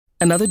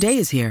Another day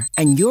is here,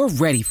 and you're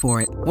ready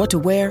for it. What to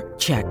wear?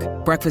 Check.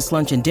 Breakfast,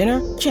 lunch, and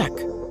dinner? Check.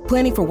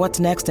 Planning for what's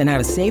next and how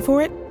to save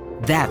for it?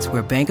 That's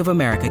where Bank of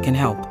America can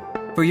help.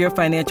 For your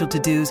financial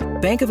to-dos,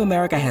 Bank of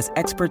America has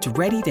experts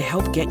ready to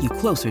help get you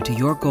closer to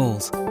your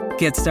goals.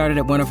 Get started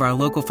at one of our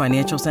local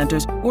financial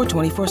centers or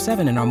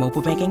 24/7 in our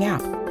mobile banking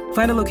app.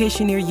 Find a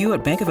location near you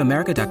at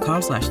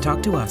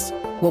bankofamerica.com/talktous.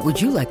 What would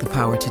you like the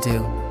power to do?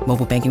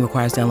 Mobile banking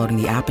requires downloading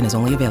the app and is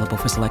only available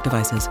for select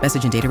devices.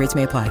 Message and data rates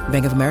may apply.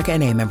 Bank of America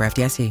N.A., member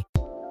FDIC.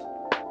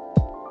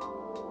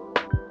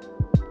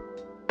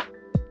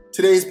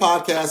 Today's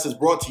podcast is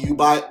brought to you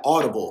by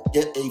Audible.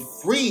 Get a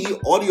free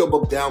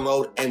audiobook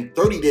download and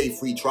 30-day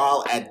free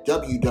trial at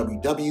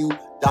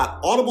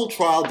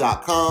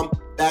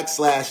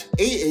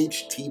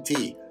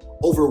www.audibletrial.com/AHTT.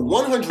 Over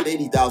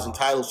 180,000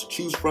 titles to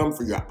choose from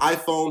for your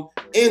iPhone,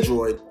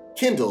 Android,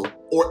 Kindle,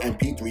 or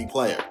MP3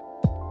 player.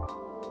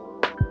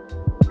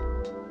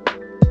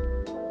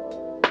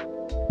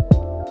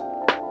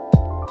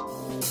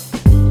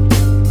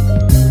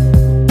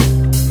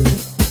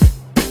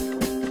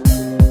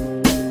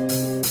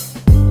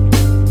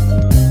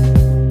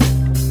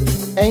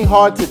 Ain't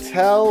hard to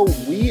tell.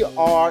 We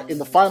are in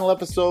the final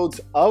episodes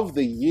of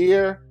the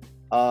year.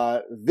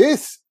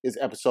 This is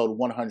episode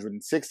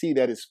 160.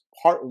 That is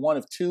part one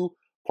of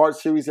two-part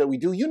series that we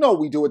do. You know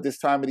we do it this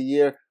time of the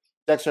year.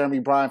 Dexter Henry,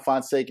 Brian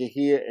Fonseca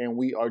here, and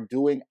we are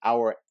doing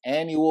our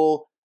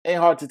annual Ain't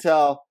Hard to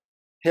Tell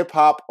Hip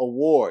Hop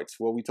Awards,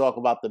 where we talk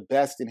about the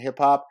best in hip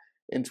hop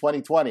in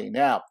 2020.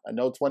 Now, I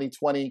know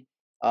 2020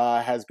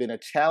 has been a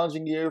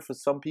challenging year for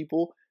some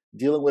people,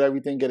 dealing with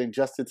everything getting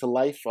adjusted to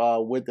life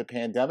with the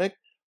pandemic.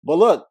 But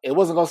look, it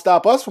wasn't going to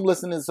stop us from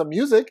listening to some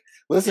music,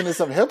 listening to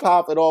some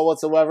hip-hop at all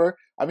whatsoever.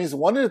 I mean, it's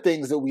one of the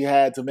things that we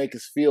had to make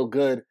us feel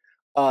good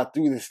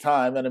through this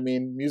time. And I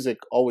mean, music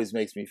always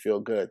makes me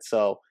feel good.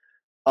 So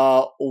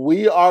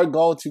we are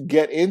going to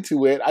get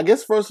into it. I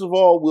guess, first of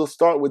all, we'll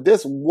start with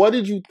this. What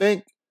did you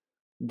think,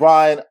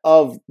 Brian,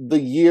 of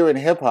the year in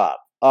hip-hop?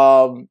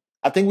 I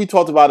think we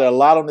talked about it a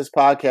lot on this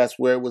podcast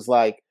where it was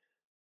like,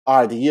 all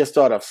right, the year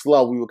started off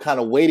slow. We were kind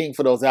of waiting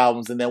for those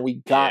albums, and then we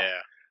got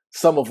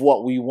some of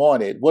what we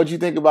wanted. What did you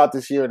think about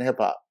this year in hip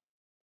hop?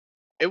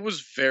 It was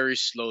very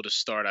slow to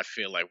start, I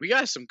feel like. We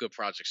got some good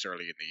projects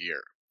early in the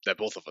year that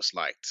both of us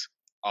liked.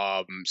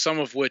 Some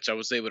of which I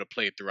was able to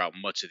play throughout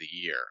much of the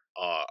year.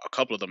 A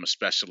couple of them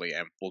especially,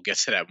 and we'll get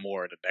to that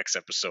more in the next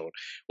episode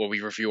where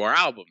we review our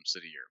albums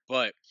of the year.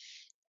 But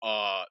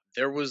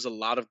there was a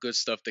lot of good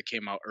stuff that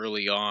came out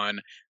early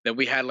on. Then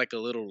we had like a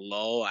little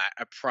lull.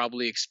 I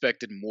probably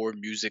expected more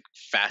music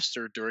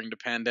faster during the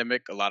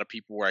pandemic. A lot of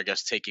people were, I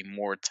guess, taking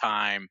more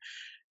time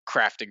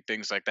crafting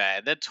things like that.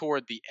 And then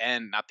toward the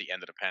end, not the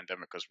end of the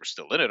pandemic because we're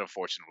still in it,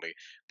 unfortunately,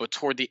 but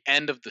toward the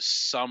end of the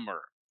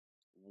summer,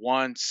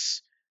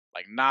 once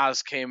like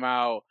Nas came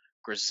out,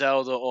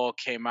 Griselda all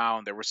came out,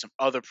 and there were some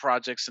other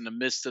projects in the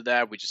midst of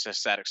that. We just had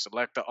Static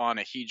Selector on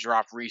it. He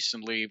dropped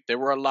recently. There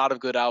were a lot of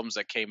good albums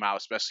that came out,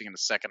 especially in the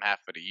second half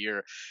of the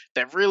year,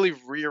 that really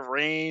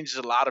rearranged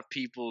a lot of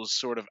people's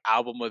sort of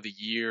album of the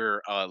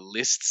year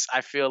lists,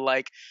 I feel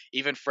like.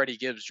 Even Freddie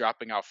Gibbs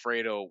dropping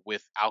Alfredo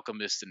with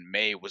Alchemist in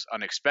May was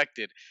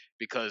unexpected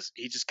because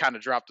he just kind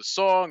of dropped a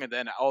song, and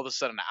then all of a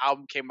sudden the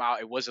album came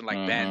out. It wasn't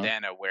like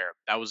Bandana where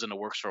that was in the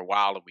works for a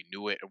while and we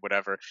knew it or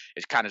whatever.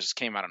 It kind of just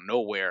came out of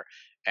nowhere.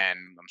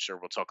 And I'm sure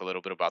we'll talk a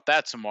little bit about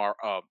that tomorrow,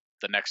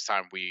 the next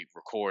time we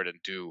record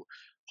and do,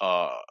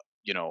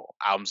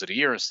 albums of the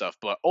year and stuff.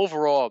 But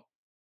overall,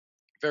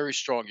 very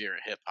strong year in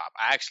hip hop.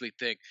 I actually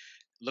think,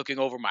 looking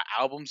over my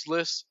albums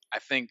list, I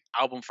think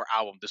album for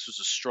album, this was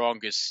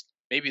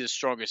maybe the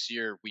strongest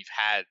year we've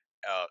had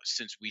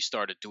since we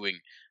started doing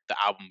the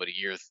album of the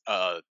year,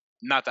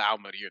 not the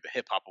album of the year, the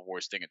Hip Hop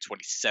Awards thing in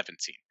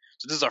 2017.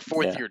 So this is our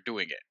fourth year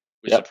doing it,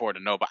 which is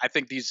important to know. But I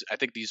think these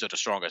are the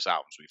strongest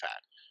albums we've had.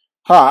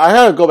 I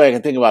had to go back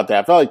and think about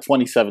that. I felt like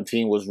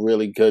 2017 was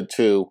really good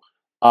too.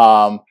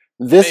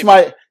 There's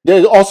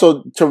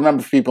also to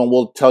remember for people, and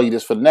we'll tell you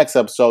this for the next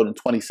episode, in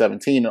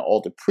 2017 and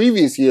all the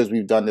previous years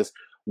we've done this,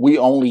 we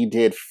only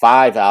did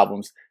 5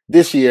 albums.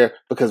 This year,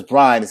 because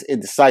Brian is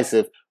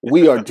indecisive,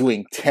 we are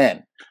doing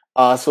 10.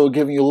 So we're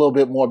giving you a little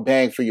bit more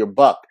bang for your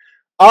buck.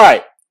 All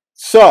right.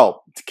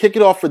 So to kick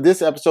it off for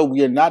this episode,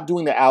 we are not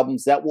doing the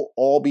albums. That will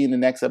all be in the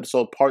next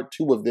episode, part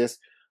 2 of this,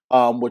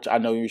 which I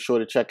know you're sure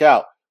to check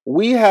out.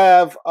 We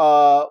have,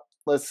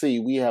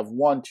 we have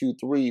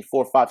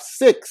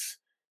 6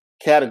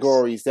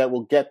 categories that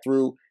we'll get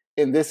through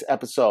in this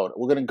episode.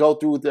 We're going to go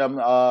through them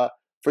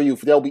for you.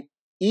 There'll be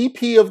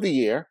EP of the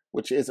Year,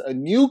 which is a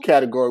new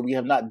category. We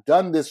have not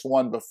done this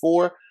one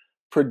before.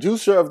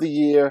 Producer of the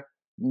Year,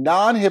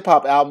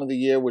 non-hip-hop album of the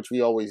year, which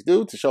we always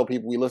do to show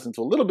people we listen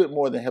to a little bit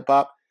more than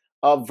hip-hop.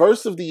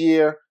 Verse of the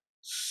Year,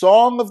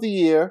 Song of the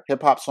Year,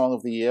 hip-hop song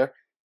of the year,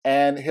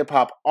 and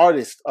hip-hop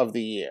artist of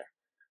the year.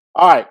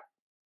 All right.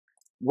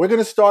 We're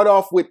going to start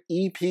off with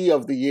EP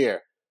of the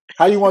year.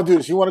 How do you want to do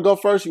this? You want to go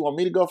first? You want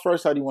me to go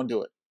first? How do you want to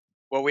do it?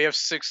 Well, we have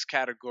 6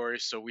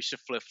 categories, so we should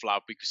flip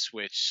flop. We could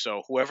switch.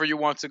 So whoever you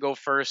want to go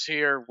first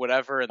here,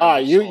 whatever, and All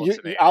then right, we'll just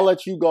alternate I'll it.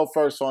 let you go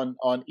first on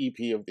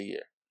EP of the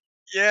year.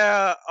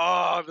 Yeah.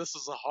 Oh, this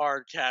is a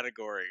hard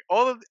category.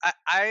 All of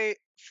I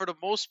for the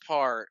most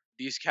part,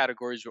 these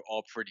categories were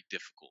all pretty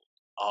difficult.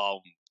 Um,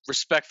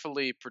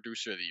 Respectfully,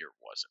 producer of the year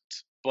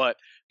wasn't, but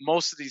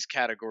most of these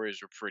categories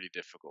were pretty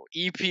difficult.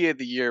 EP of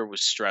the year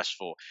was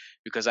stressful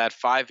because I had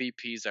 5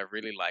 EPs I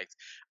really liked.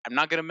 I'm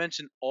not gonna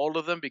mention all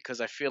of them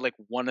because I feel like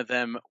one of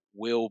them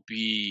will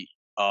be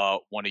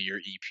one of your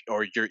EP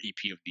or your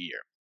EP of the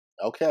year.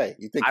 Okay,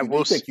 I you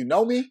will. think you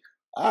know me?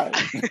 All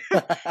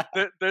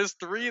right. There's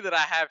 3 that I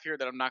have here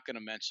that I'm not going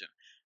to mention.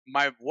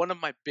 My One of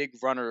my big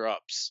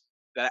runner-ups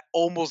that I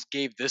almost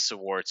gave this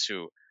award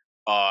to,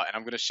 and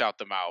I'm going to shout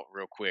them out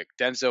real quick.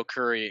 Denzel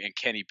Curry and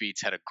Kenny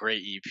Beats had a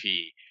great EP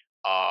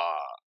uh,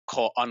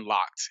 called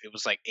Unlocked. It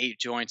was like 8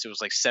 joints. It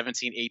was like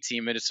 17,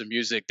 18 minutes of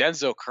music.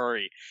 Denzel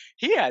Curry,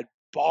 he had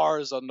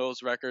bars on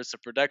those records.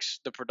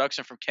 The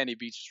production from Kenny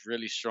Beats was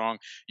really strong.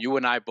 You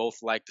and I both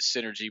like the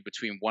synergy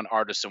between one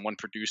artist and one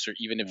producer,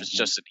 even if it's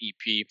Hmm. just an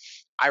EP.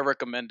 I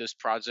recommend this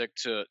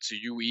project to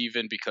you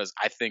even because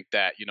I think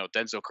that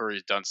Denzel Curry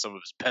has done some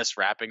of his best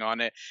rapping on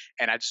it,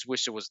 and I just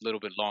wish it was a little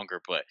bit longer,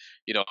 but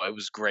it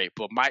was great.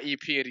 But my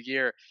EP of the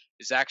year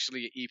is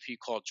actually an EP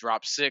called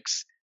Drop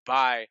Six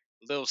by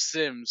Lil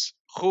Sims,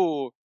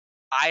 who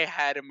I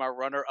had in my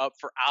runner up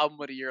for album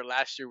of the year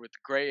last year with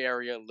Gray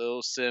Area.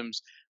 Lil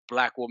Sims,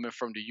 black woman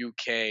from the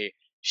UK.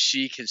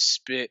 She can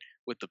spit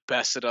with the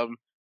best of them.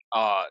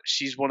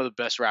 She's one of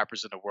the best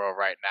rappers in the world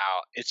right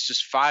now. It's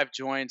just 5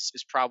 joints.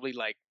 It's probably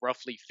like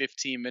roughly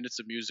 15 minutes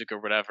of music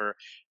or whatever,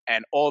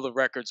 and all the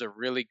records are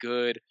really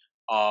good.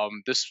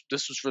 This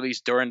was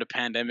released during the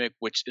pandemic,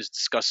 which is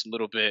discussed a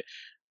little bit.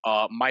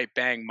 Might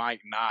Bang Might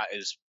Not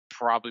is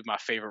probably my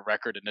favorite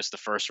record, and it's the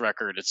first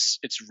record. It's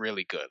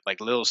really good.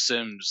 Like Lil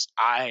Sims,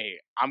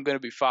 I'm gonna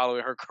be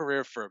following her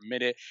career for a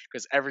minute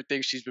because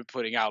everything she's been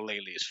putting out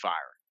lately is fire.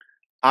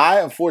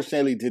 I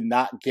unfortunately did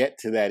not get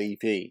to that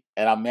EP,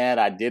 and I'm mad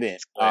I didn't.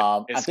 It's good.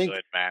 I It's think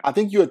good, man.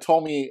 you had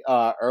told me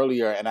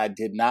earlier, and I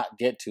did not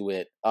get to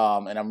it.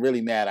 And I'm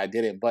really mad I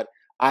didn't. But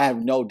I have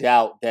no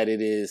doubt that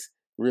it is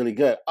really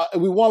good.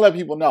 We want to let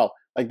people know,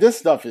 like this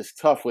stuff is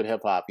tough with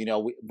hip hop.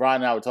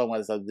 Brian and I were talking about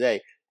this the other day.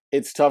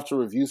 It's tough to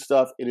review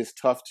stuff. It is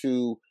tough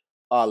to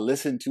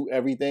listen to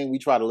everything. We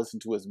try to listen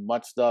to as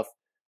much stuff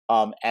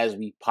as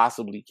we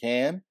possibly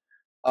can,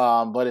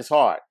 but it's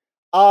hard.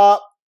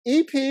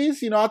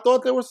 EPs, I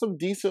thought there were some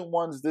decent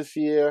ones this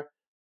year.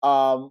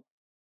 Um,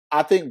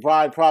 I think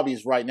Brian probably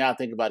is right now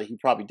thinking about it. He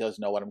probably does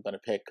know what I'm going to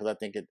pick because I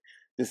think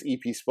this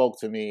EP spoke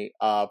to me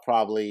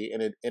probably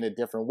in a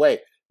different way.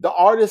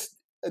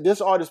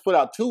 This artist put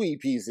out 2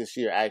 EPs this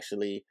year.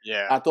 Actually,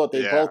 Yeah, I thought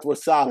they yeah. both were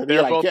solid.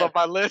 They're Like, both yeah, on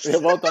my list.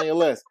 they're both on your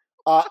list.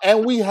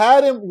 And we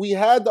had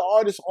the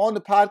artist on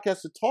the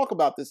podcast to talk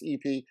about this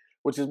EP,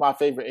 which is my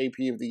favorite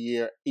EP of the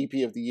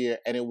year,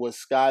 and it was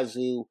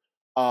Skyzoo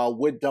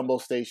with Dumbo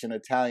Station,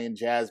 Italian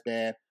jazz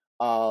band,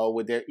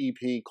 with their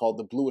EP called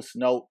The Bluest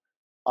Note.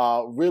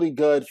 Really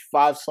good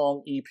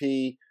 5-song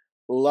EP.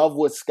 Love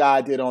what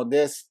Sky did on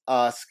this.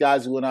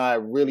 Skyzoo and I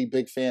are really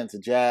big fans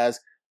of jazz.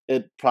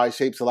 It probably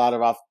shapes a lot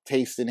of our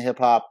taste in hip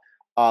hop.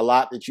 A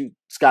lot that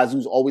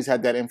Skyzoo's always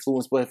had that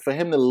influence, but for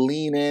him to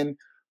lean in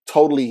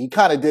totally, he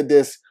kind of did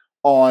this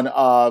on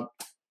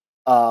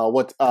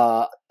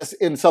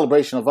in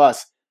Celebration of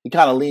Us. He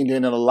kind of leaned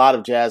in on a lot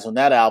of jazz on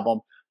that album,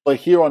 but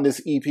here on this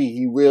EP,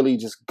 he really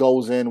just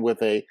goes in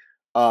with a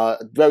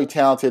very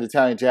talented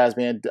Italian jazz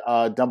band,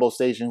 Dumbo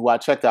Station, who I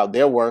checked out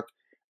their work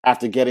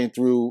after getting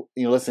through,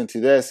 listening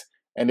to this,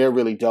 and they're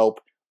really dope.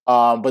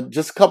 But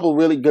just a couple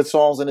really good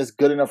songs in this.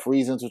 Good Enough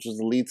Reasons, which was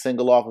the lead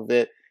single off of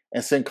it,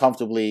 and Sing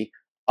Comfortably.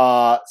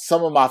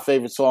 Some of my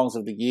favorite songs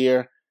of the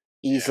year,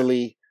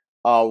 easily.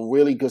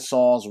 Really good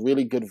songs,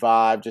 really good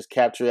vibe. Just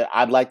capture it.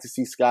 I'd like to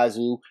see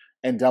Skyzoo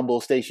and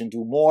Dumbo Station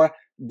do more.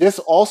 This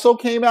also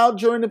came out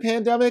during the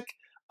pandemic.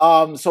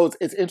 So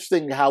it's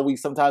interesting how we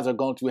sometimes are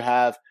going to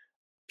have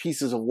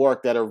pieces of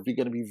work that are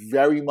going to be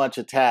very much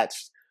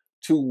attached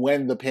to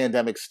when the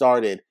pandemic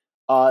started.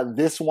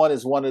 This one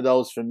is one of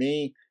those for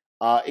me.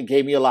 It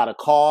gave me a lot of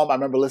calm. I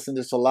remember listening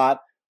to this a lot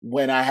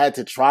when I had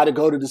to try to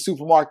go to the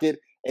supermarket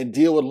and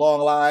deal with long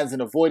lines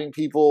and avoiding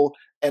people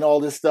and all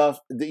this stuff.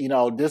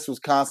 This was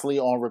constantly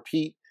on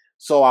repeat.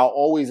 So I'll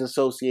always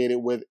associate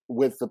it with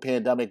the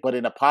pandemic, but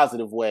in a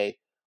positive way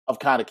of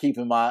kind of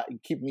keeping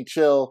me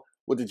chill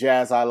with the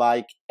jazz I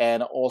like,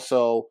 and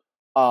also,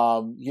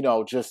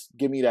 just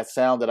give me that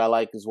sound that I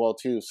like as well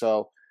too.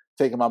 So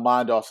taking my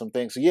mind off some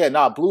things. So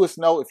yeah, Bluest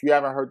Note. If you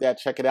haven't heard that,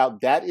 check it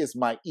out. That is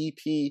my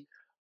EP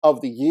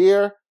of the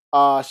year.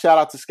 Shout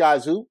out to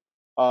Skyzoo,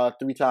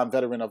 3-time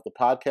veteran of the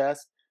podcast.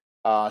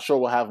 Sure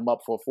we'll have him up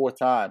for a 4th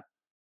time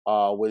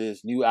with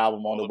his new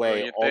album on the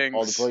way.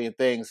 All the Brilliant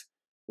Things.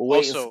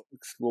 We're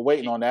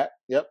waiting on that.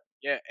 Yep.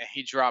 Yeah, and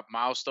he dropped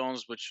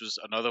Milestones, which was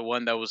another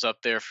one that was up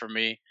there for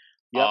me.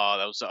 Yep.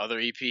 That was the other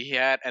EP he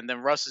had, and then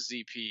Russ's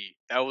EP.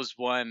 That was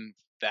one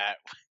that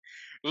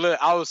look,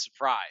 I was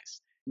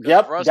surprised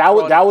Yep, Russ that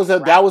was brought that in was a,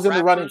 that rap was in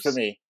the running for rappers.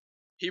 me.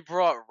 He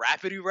brought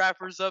rapidy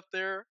rappers up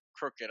there,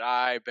 Crooked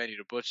Eye, Benny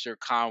the Butcher,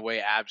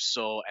 Conway,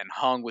 Absol, and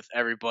hung with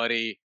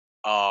everybody.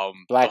 The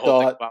Black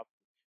whole thing Thought.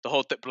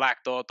 about Black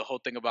Thought, the whole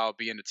thing about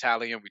being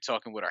Italian, we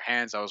talking with our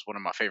hands. That was one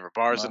of my favorite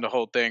bars in the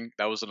whole thing.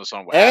 That was in the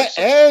song with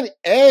Absol.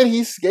 And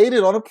he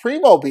skated on a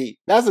Primo beat.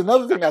 That's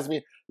another thing that's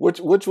me, which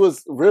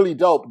was really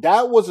dope.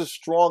 That was a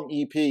strong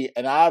EP,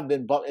 and I've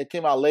been it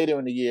came out later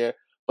in the year,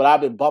 but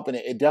I've been bumping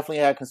it. It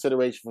definitely had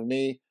consideration for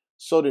me.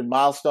 So did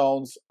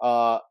Milestones,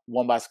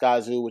 one by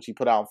Skyzoo, which he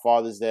put out on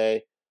Father's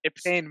Day. It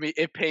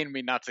pained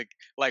me not to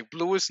like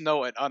Bluest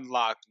Note and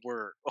Unlocked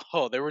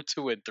they were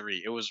 2 and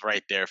 3. It was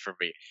right there for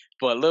me.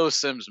 But Lil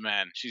Sims,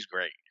 man, she's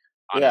great.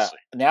 Honestly.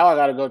 Yeah. Now I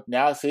gotta go.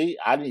 Now see,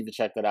 I didn't even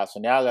check that out. So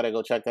now I gotta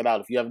go check that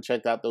out. If you haven't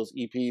checked out those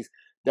EPs,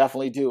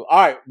 definitely do.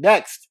 All right,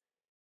 next.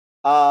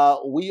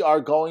 We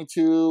are going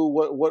to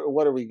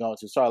what are we going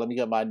to? Sorry, let me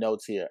get my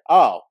notes here.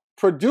 Oh,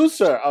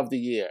 producer of the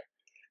year.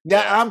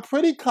 Now, I'm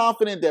pretty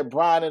confident that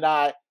Brian and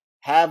I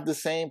have the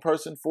same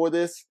person for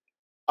this.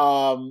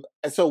 And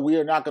so we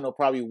are not going to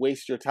probably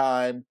waste your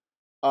time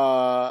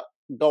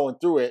going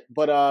through it.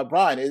 But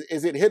Brian,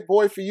 is it Hit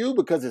Boy for you?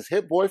 Because it's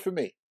Hit Boy for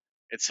me.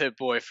 It's Hit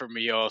Boy for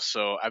me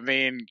also. I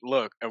mean,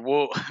 look, and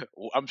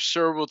I'm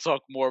sure we'll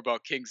talk more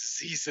about King's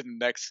Disease in the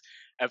next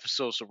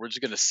episode, so we're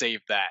just going to save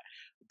that.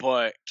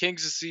 But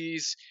King's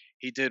Disease,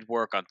 he did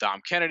work on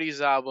Dom Kennedy's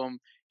album.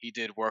 He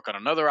did work on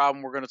another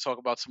album we're going to talk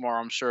about tomorrow,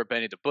 I'm sure,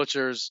 Benny the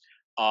Butcher's.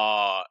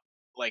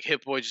 Like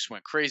Hit Boy just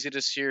went crazy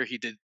this year. He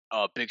did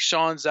Big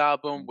Sean's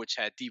album, which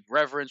had Deep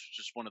Reverence, which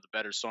is one of the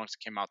better songs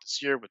that came out this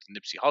year with the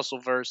Nipsey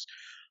Hussle verse.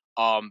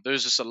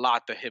 There's just a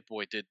lot that Hit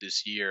Boy did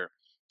this year,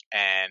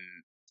 and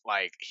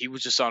like he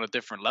was just on a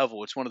different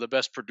level. It's one of the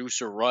best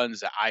producer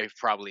runs that I've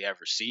probably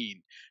ever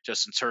seen,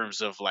 just in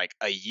terms of like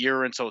a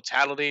year in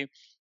totality.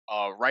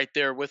 Right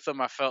there with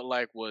them, I felt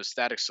like was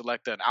Static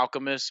Selecta and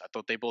Alchemist. I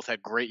thought they both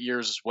had great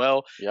years as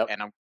well. Yep.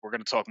 And we're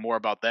going to talk more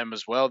about them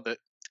as well,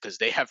 because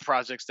they have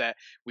projects that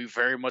we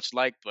very much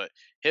like. But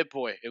Hit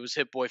Boy, it was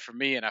Hit Boy for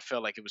me, and I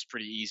felt like it was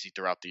pretty easy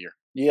throughout the year.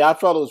 Yeah, I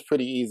felt it was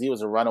pretty easy. It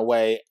was a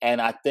runaway, and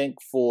I think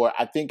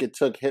it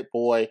took Hit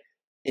Boy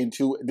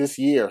into this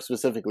year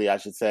specifically, I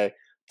should say,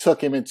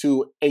 took him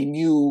into a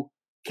new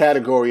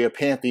category, a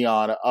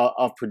pantheon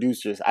of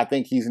producers. I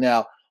think he's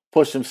now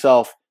pushed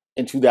himself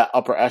into that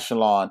upper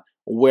echelon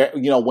where,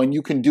 you know, when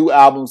you can do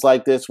albums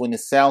like this, when it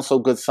sounds so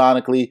good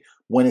sonically,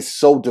 when it's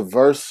so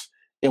diverse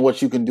in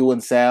what you can do in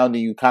sound,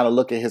 and you kind of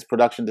look at his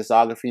production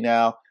discography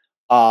now,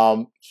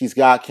 he's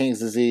got King's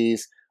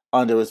Disease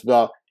under his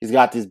belt. He's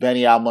got this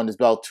Benny album under his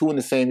belt, 2 in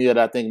the same year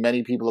that I think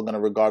many people are going to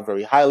regard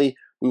very highly.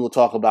 We will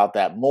talk about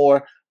that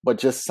more. But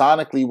just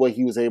sonically, what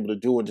he was able to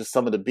do and just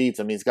some of the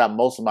beats. I mean, he's got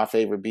most of my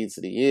favorite beats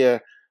of the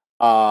year.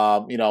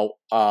 One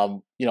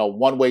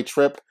Way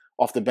Trip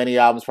off the Benny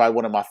album is probably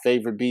one of my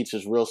favorite beats.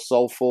 It's real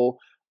soulful,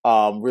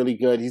 really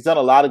good. He's done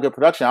a lot of good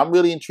production. I'm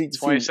really intrigued to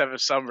 27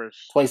 Summers.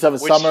 27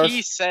 Summers.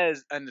 He said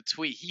in the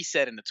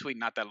tweet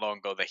not that long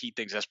ago that he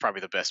thinks that's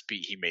probably the best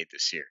beat he made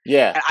this year.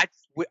 Yeah. And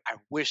I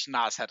wish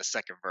Nas had a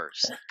second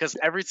verse, because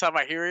every time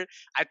I hear it,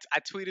 I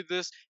tweeted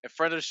this, and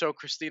friend of the show,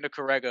 Christina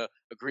Correga,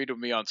 agreed with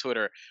me on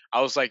Twitter.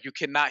 I was like, you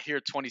cannot hear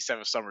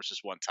 27 Summers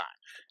just one time.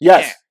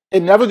 Yes.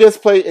 It never gets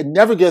played. It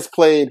never gets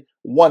played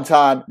one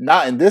time,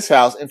 not in this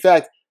house. In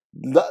fact,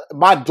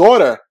 my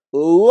daughter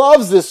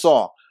loves this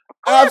song.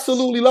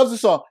 Absolutely loves the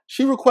song.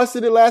 She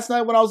requested it last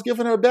night when I was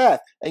giving her a bath.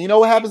 And you know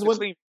what happens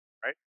when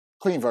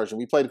clean version?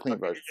 We played the clean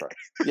version first.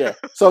 Yeah.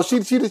 So she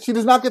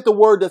does not get the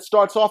word that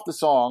starts off the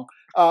song.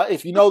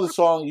 If you know the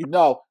song, you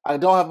know. I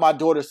don't have my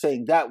daughter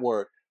saying that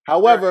word.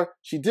 However,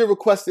 she did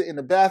request it in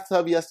the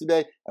bathtub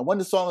yesterday. And when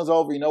the song is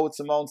over, you know what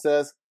Simone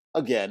says?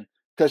 Again.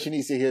 Because she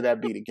needs to hear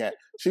that beat again.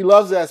 She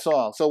loves that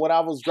song. So when I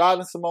was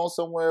driving Simone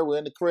somewhere, we're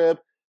in the crib,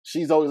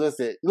 she's always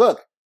listening.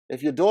 Look,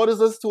 if your daughter's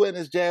listening to it and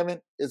it's jamming,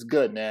 it's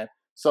good, man.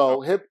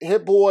 So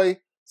Hit Boy,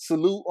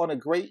 salute on a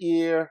great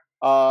year.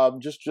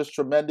 Just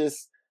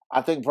tremendous.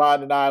 I think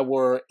Brian and I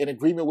were in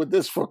agreement with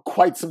this for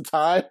quite some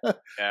time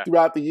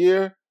throughout the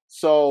year.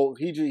 So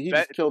he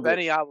just killed it.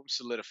 Benny album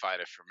solidified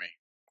it for me.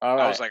 All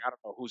right. I was like, I don't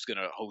know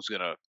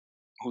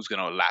who's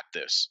gonna lap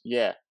this.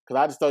 Yeah, because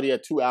I just thought he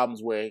had 2 albums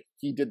where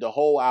he did the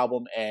whole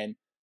album and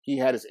he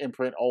had his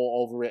imprint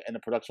all over it, and the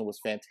production was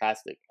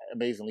fantastic,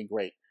 amazingly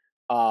great.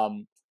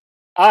 All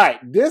right,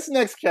 this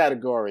next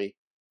category,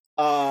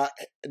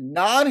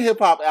 non-hip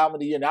hop album of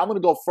the year. Now I'm going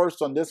to go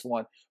first on this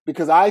one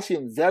because I actually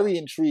am very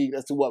intrigued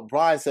as to what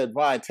Brian said.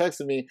 Brian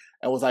texted me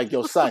and was like,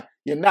 "Yo, son,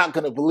 you're not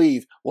going to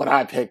believe what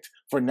I picked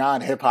for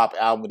non-hip hop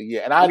album of the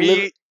year."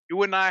 And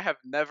you and I have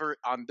never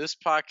on this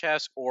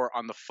podcast or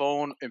on the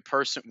phone, in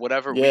person,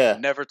 whatever. We've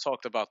never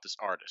talked about this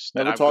artist.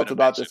 Never talked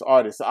about this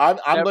artist. So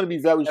I'm going to be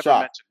very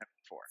shocked.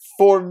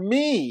 For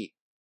me,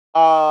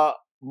 my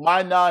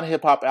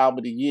non-hip hop album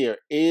of the year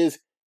is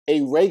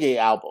a reggae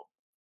album.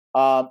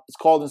 It's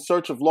called "In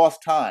Search of Lost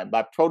Time"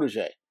 by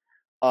Protege.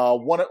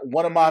 One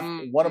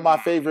of my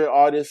favorite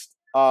artists.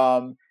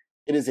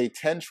 It is a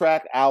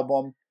 10-track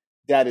album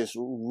that is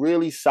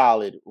really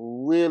solid,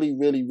 really,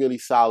 really, really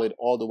solid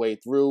all the way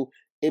through.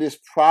 it is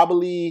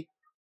probably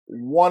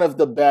one of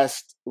the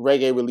best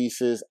reggae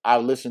releases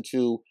I've listened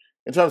to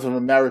in terms of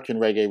American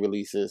reggae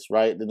releases,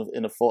 right,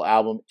 in a full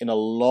album in a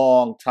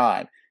long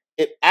time.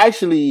 It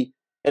actually,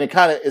 and it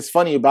kind of is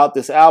funny about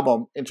this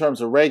album in terms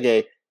of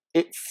reggae,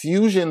 it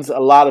fusions a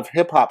lot of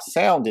hip hop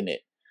sound in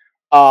it,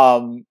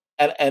 and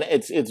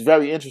it's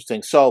very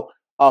interesting. So,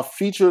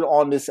 featured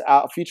on this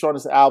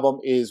album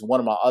is one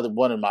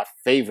of my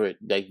favorite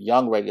like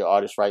young reggae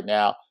artists right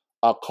now,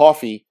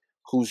 Coffee,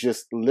 who's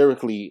just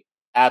lyrically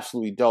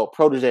absolutely dope.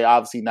 Protege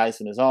obviously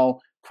nice in his own.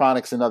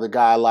 Chronic's another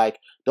guy I like.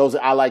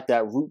 I like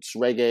that roots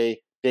reggae.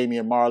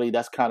 Damian Marley,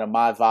 that's kind of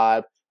my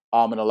vibe.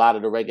 And a lot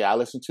of the reggae I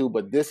listen to,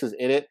 but this is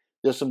in it.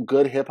 There's some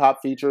good hip hop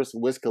features.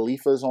 Wiz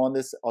Khalifa's on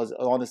this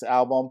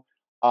album,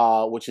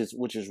 which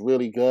is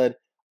really good.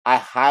 I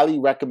highly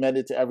recommend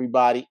it to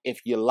everybody. If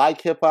you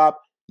like hip hop,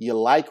 you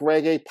like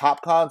reggae,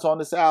 Popcorn's on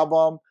this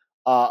album.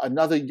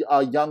 Another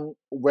young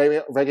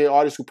reggae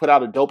artist who put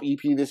out a dope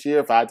EP this year.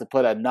 If I had to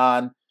put a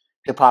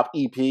non-hip hop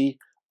EP,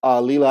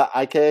 Lila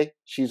Ike,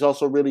 she's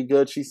also really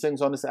good. She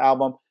sings on this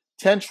album.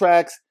 10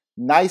 tracks,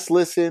 nice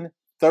listen,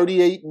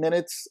 38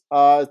 minutes,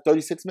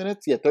 36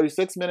 minutes? Yeah,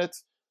 36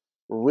 minutes.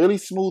 Really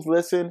smooth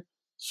listen,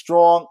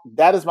 strong.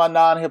 That is my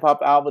non-hip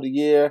hop album of the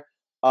year.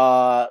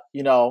 Shout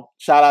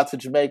out to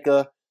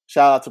Jamaica,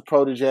 shout out to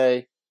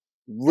Protege.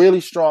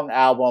 Really strong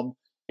album.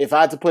 If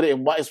I had to put it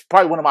in one, it's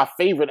probably one of my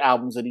favorite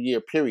albums of the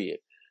year, period.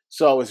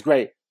 So it's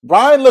great.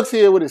 Brian looks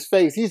here with his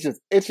face. He's just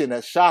itching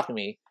to shock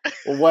me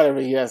with whatever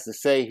he has to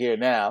say here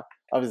now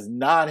of his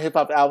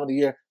non-hip-hop album of the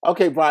year.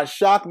 Okay, Brian,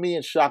 shock me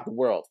and shock the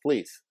world,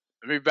 please.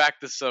 Let me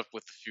back this up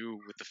with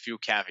a few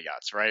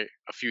caveats, right?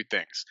 A few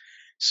things.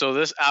 So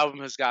this album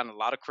has gotten a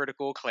lot of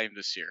critical acclaim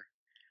this year.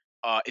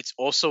 It's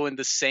also in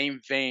the same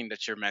vein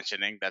that you're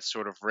mentioning, that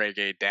sort of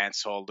reggae,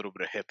 dancehall, a little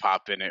bit of hip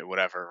hop in it,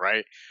 whatever,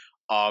 right?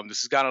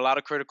 This has gotten a lot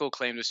of critical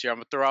acclaim this year. I'm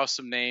gonna throw out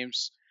some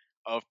names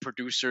of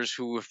producers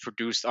who have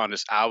produced on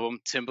this album.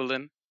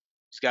 Timbaland,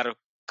 he's got a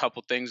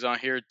couple things on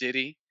here.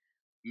 Diddy,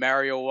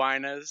 Mario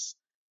Winans.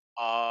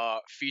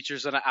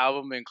 Features on the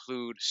album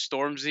include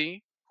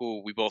Stormzy,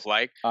 who we both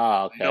like.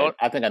 Oh, okay.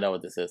 I think I know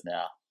what this is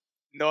now.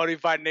 Naughty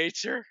by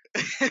Nature.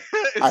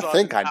 I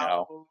think I know.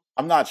 Album.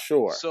 I'm not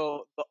sure.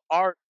 So the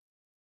art,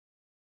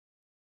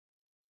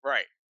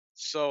 right?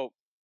 So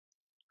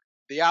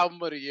the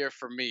album of the year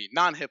for me,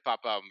 non-hip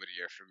hop album of the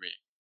year for me,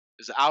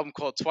 is an album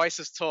called Twice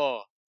as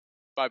Tall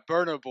by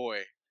Burna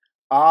Boy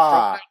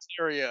from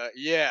Nigeria.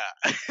 Yeah.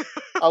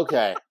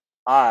 Okay.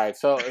 All right.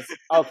 So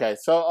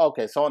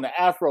on the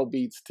Afro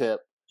beats tip.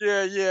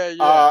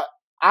 Yeah.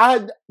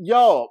 And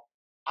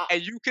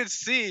you can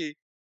see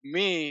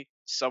me,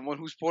 someone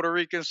who's Puerto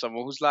Rican,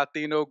 someone who's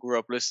Latino, grew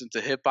up listening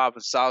to hip hop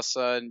and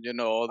salsa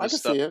and all this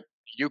stuff. See it.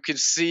 You can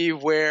see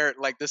where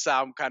like this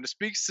album kind of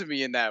speaks to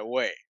me in that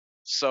way.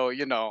 So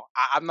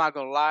I'm not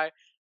gonna lie,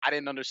 I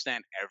didn't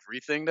understand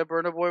everything that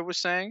Burna Boy was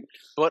saying,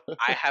 but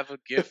I have a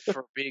gift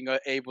for being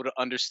able to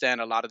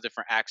understand a lot of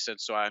different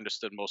accents, so I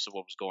understood most of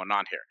what was going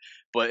on here.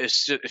 But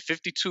it's just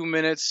 52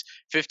 minutes,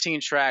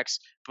 15 tracks,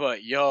 but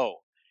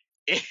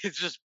it's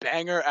just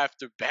banger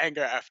after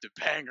banger after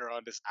banger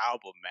on this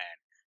album, man.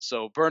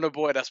 So Burna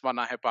Boy, that's my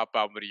non-hip hop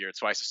album of the year,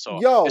 Twice as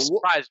Tall. It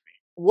surprised me.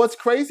 What's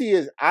crazy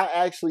is I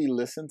actually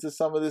listened to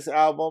some of this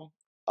album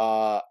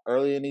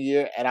early in the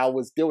year, and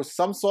there were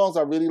some songs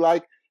I really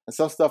like and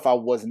some stuff I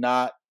was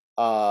not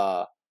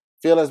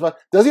feel as much.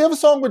 Does he have a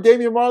song with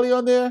Damian Marley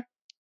on there?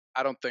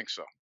 I don't think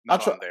so.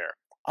 Not on there.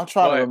 I'm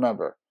trying to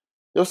remember.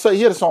 He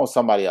had a song with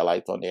somebody I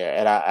liked on there,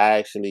 and I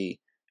actually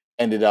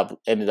ended up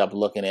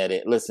looking at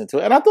it, listening to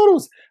it, and I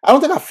thought I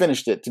don't think I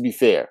finished it, to be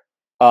fair.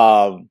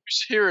 You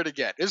should hear it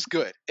again. It's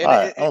good. And all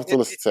right, I'll have to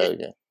listen to it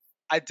again.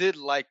 I did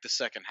like the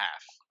second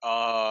half.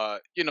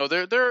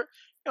 There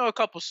a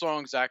couple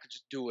songs I could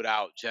just do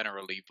without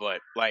generally,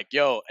 but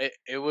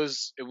it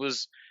was.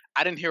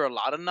 I didn't hear a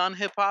lot of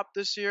non-hip hop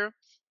this year,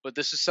 but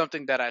this is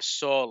something that I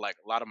saw like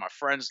a lot of my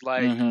friends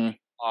like. Mm-hmm.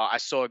 I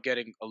saw it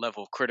getting a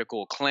level of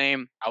critical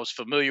acclaim. I was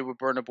familiar with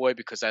Burna Boy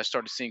because I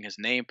started seeing his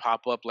name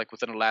pop up like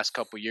within the last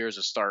couple of years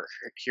and start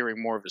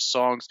hearing more of his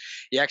songs.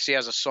 He actually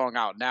has a song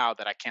out now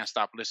that I can't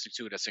stop listening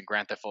to that's in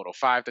Grand Theft Auto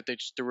 5 that they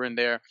just threw in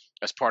there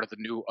as part of the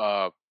new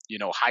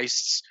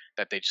heists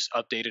that they just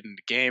updated in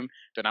the game.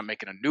 They're not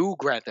making a new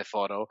Grand Theft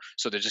Auto,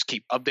 so they just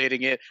keep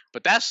updating it.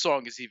 But that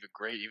song is even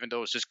great, even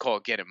though it's just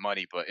called Getting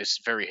Money, but it's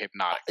very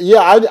hypnotic. Yeah,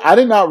 I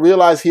did not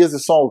realize he has a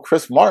song with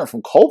Chris Martin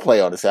from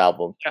Coldplay on this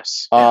album.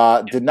 Yes.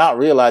 Did not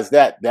realize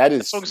that.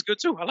 That song is good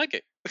too. I like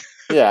it.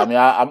 Yeah, I mean,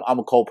 I'm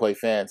a Coldplay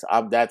fan, so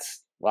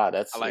that's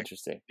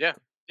interesting. Yeah.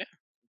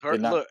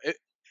 Look,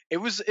 it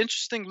was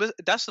interesting.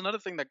 That's another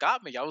thing that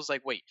got me. I was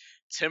like, wait,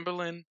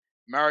 Timbaland,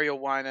 Mario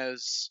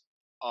Winans,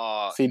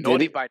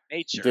 Naughty by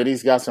Nature.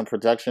 Diddy's got some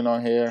production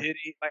on here.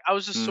 Diddy, I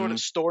was just sort of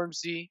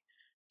Stormzy,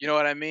 you know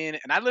what I mean?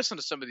 And I listen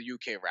to some of the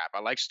UK rap. I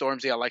like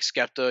Stormzy, I like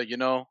Skepta,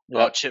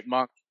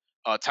 Chipmunk,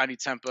 Tiny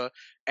Temper,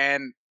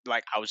 and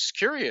I was just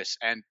curious.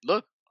 And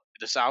look,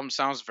 this album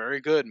sounds very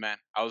good, man.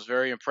 I was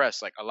very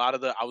impressed. Like I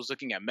was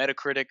looking at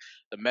Metacritic.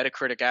 The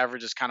Metacritic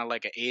average is kind of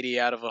like an 80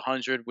 out of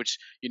 100, which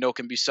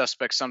can be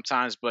suspect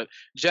sometimes, but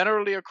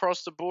generally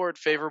across the board,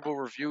 favorable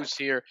reviews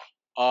here.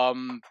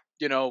 Um,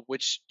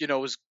 which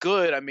is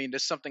good. I mean,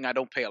 there's something I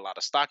don't pay a lot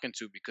of stock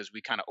into because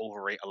we kind of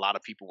overrate a lot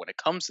of people when it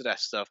comes to that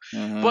stuff.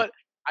 Mm-hmm. But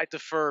I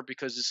defer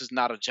because this is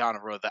not a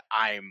genre that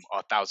I'm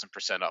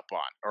 1,000% up on,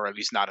 or at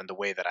least not in the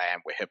way that I am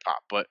with hip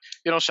hop. But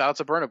shout out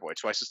to Burna Boy,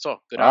 Twice as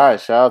Tall. Good All album.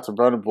 right, shout out to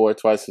Burna Boy,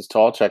 Twice as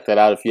Tall. Check that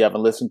out if you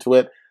haven't listened to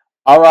it.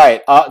 All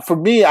right, for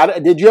me,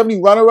 did you have any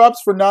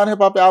runner-ups for non-hip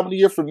hop album of the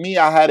year? For me,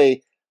 I had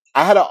an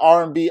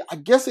R&B. I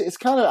guess it's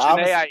kind of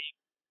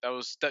Jhené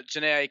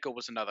Aiko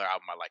was another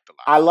album I liked a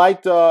lot. I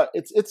liked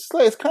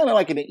it's kind of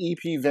like in an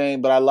EP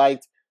vein, but I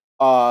liked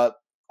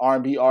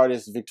R&B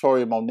artist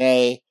Victoria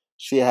Monet.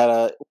 She had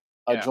a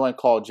joint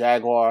called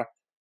Jaguar.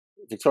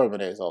 Victoria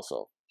Monet is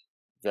also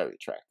very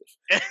attractive.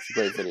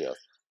 Great videos.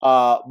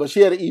 But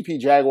she had an EP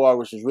Jaguar,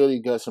 which is really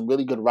good. Some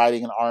really good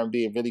writing in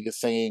R&B and really good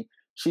singing.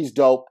 She's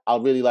dope. I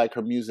really like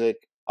her music.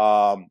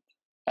 And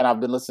I've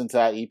been listening to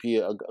that EP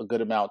a good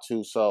amount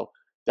too. So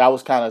that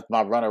was kind of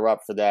my runner-up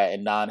for that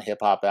and non-hip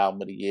hop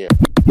album of the year.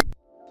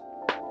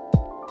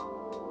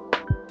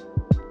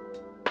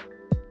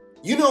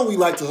 You know we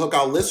like to hook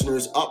our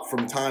listeners up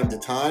from time to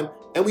time,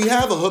 and we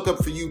have a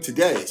hookup for you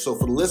today. So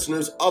for the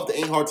listeners of the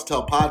Ain't Hard to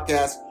Tell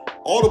podcast,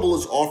 Audible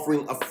is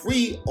offering a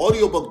free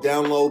audiobook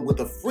download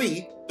with a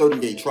free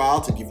 30-day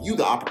trial to give you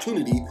the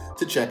opportunity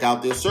to check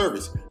out their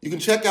service. You can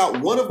check out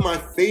one of my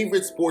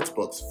favorite sports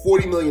books,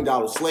 $40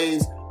 Million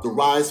Slaves, The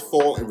Rise,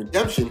 Fall, and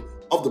Redemption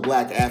of the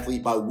Black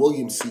Athlete by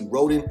William C.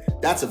 Roden.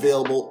 That's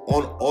available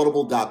on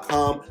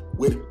audible.com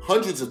with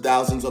hundreds of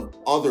thousands of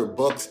other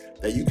books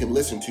that you can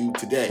listen to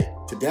today.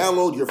 To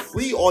download your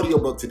free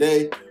audiobook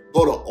today,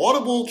 go to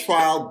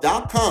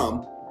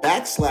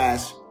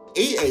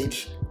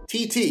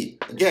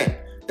audibletrial.com/AHTT. Again,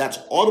 that's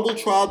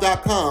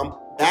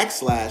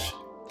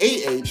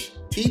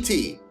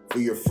audibletrial.com/AHTT for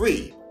your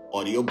free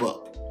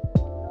audiobook.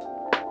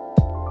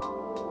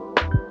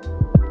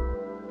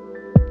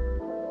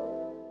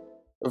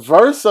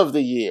 Verse of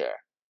the year.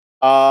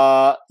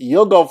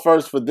 You'll go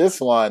first for this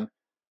one.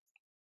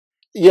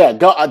 Yeah,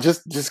 go.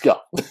 Just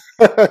go.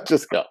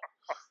 Just go.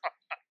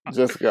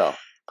 Just go.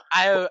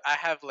 I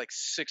have like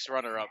 6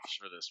 runner-ups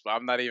for this, but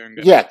I'm not even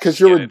gonna. Yeah, because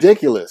you're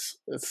ridiculous.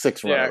 It's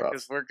 6 runner-ups. Yeah,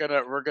 because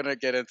we're gonna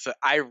get into.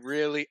 I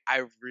really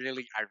wanted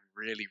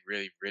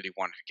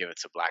to give it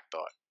to Black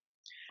Thought.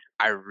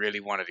 I really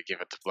wanted to give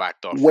it to Black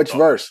Thought. Which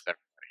verse?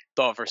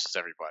 Thought versus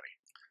Everybody.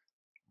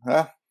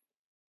 Huh?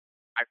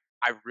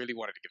 I really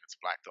wanted to give it to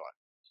Black Thought,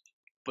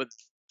 but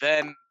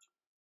then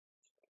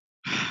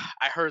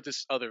I heard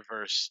this other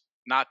verse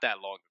not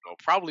that long ago,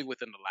 probably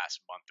within the last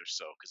month or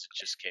so, because it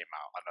just came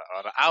out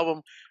on an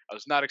album. I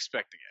was not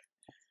expecting it.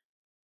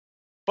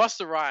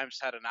 Busta Rhymes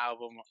had an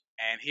album,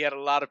 and he had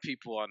a lot of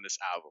people on this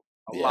album.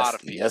 A lot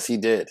of people. Yes, he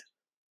did.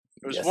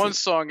 There was one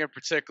song in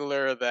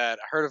particular that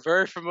I heard a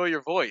very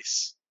familiar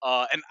voice,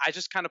 and I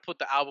just kind of put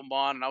the album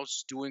on, and I was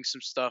just doing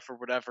some stuff or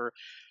whatever.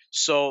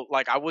 So,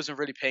 like, I wasn't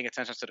really paying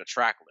attention to the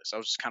track list. I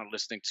was just kind of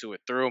listening to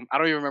it through. I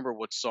don't even remember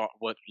what song,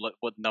 what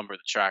number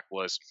the track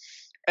was.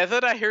 And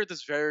then I hear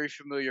this very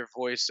familiar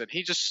voice, and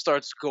he just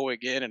starts going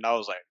in, and I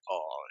was like,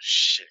 oh,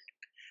 shit.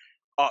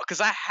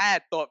 Because I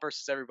had Thought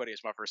versus Everybody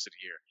as my verse of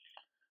the year.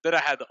 Then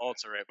I had the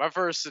alternate. My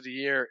verse of the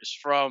year is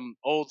from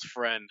old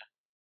friend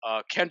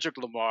Kendrick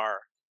Lamar,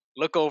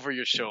 Look Over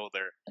Your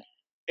Shoulder.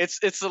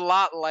 It's a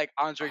lot like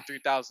Andre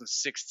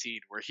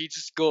 3016, where he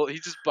just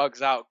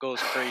bugs out, goes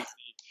crazy.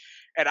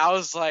 And I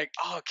was like,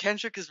 oh,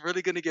 Kendrick is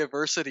really going to get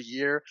verse of the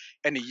year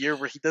in a year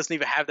where he doesn't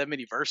even have that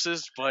many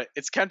verses, but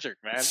it's Kendrick,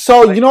 man.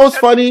 So, like, you know what's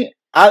funny?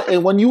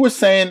 And when you were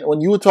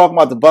talking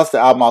about the Busta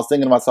album, I was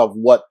thinking to myself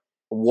what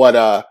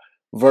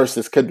verse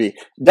this could be.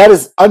 That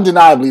is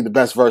undeniably the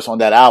best verse on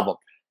that album.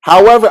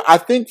 However, I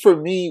think for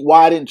me,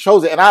 why I didn't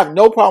choose it, and I have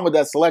no problem with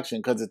that selection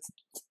because it's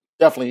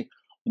definitely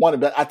one of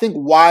the, I think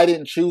why I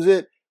didn't choose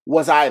it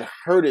was I had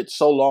heard it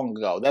so long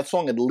ago. That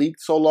song had leaked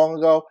so long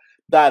ago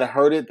that I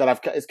heard it, that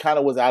it kind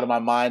of was out of my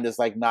mind as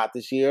like not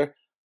this year.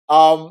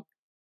 You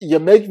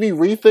make me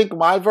rethink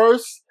my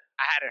verse.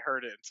 I hadn't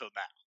heard it until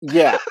now.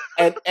 Yeah,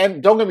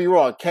 and don't get me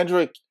wrong,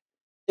 Kendrick,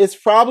 it's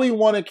probably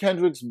one of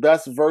Kendrick's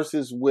best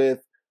verses with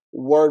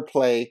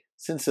wordplay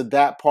since the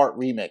That Part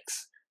remix,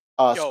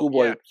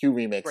 Schoolboy Q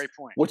remix, great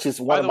point. Which is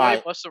one of my.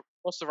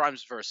 Busta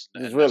Rhymes verse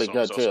is really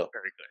good too.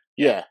 Very good.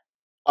 Yeah,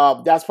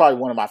 that's probably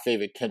one of my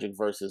favorite Kendrick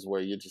verses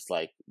where you're just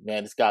like,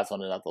 man, this guy's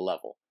on another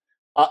level.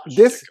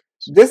 This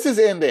is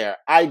in there.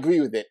 I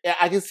agree with it.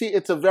 I can see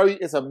it's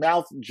a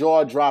mouth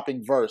jaw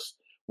dropping verse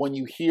when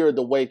you hear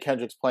the way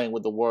Kendrick's playing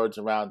with the words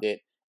around it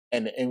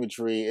and the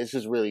imagery. It's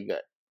just really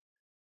good.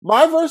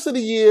 My verse of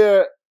the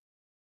year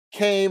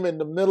came in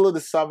the middle of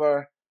the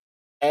summer,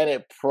 and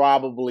it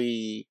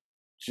probably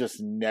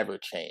just never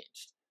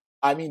changed.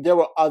 I mean, there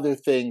were other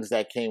things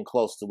that came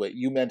close to it.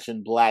 You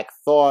mentioned Black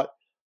Thought.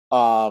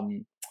 I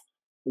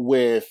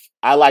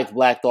liked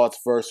Black Thought's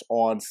verse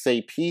on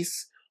Say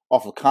Peace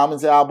off of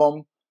Common's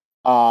album.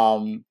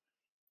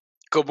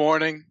 Good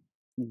Morning.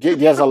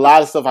 There's a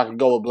lot of stuff I could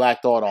go with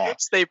Black Thought on.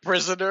 Stay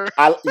Prisoner.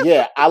 I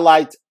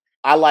liked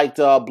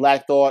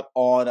Black Thought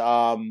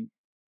on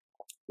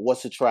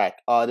what's the track?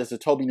 There's a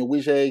Toby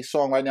Nwije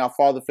song right now,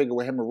 Father Figure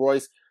with him and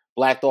Royce.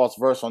 Black Thought's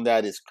verse on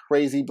that is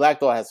crazy. Black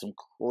Thought has some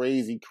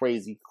crazy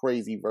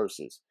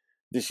verses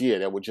this year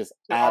that were just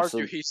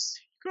absolutely. You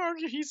could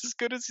argue he's as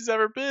good as he's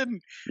ever been.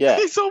 Yeah,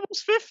 he's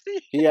almost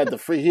 50. He had the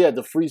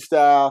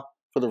freestyle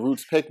for the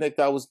Roots Picnic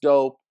that was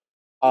dope.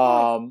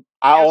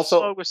 I also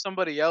spoke with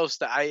somebody else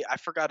that I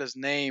forgot his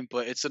name,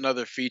 but it's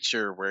another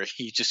feature where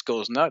he just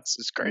goes nuts.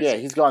 It's crazy. Yeah,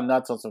 he's gone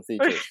nuts on some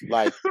features.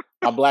 Like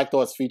my Black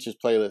Thoughts features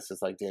playlist is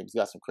like, damn, he's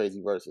got some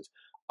crazy verses.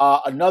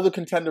 Another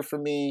contender for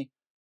me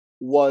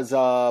was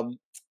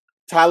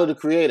Tyler the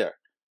Creator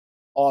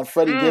on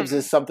Freddie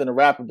Gibbs' Something to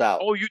Rap About.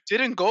 Oh, you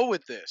didn't go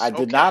with this. I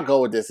did not go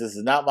with this. This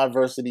is not my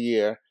verse of the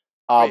year.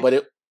 But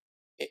it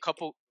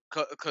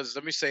because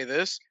let me say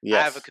this. Yes.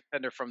 I have a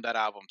contender from that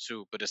album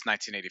too, but it's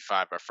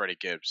 1985 by Freddie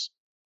Gibbs.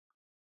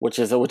 Which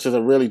is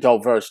a really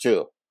dope verse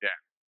too.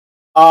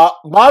 Yeah.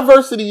 My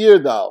verse of the year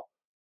though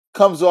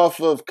comes off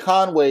of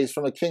Conway's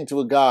From a King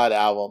to a God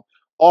album,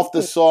 off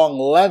the song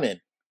Lemon,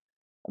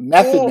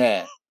 Method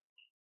Man.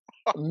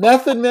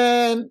 Method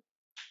Man,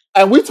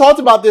 and we talked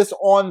about this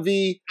on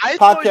the podcast.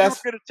 Thought you were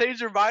going to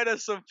change your mind at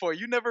some point.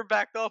 You never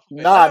backed off of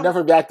it. Nah, I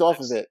never backed off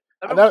of it.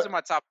 That was in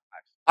my top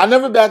 5. I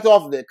never backed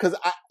off of it because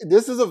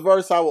this is a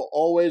verse I will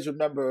always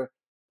remember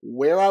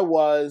where I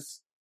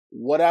was,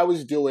 what I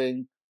was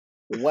doing,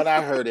 when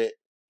I heard it,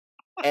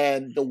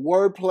 and the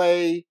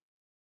wordplay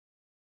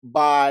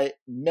by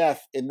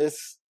Meth in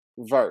this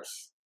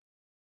verse.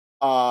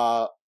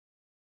 The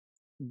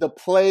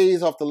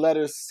plays off the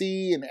letters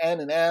C and N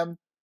and M.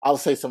 I'll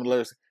say some of the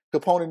lyrics.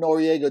 Capone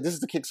Noriega, this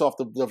is the kicks off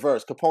the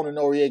verse. Capone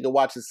Noriega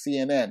watches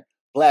CNN.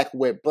 Black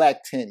whip,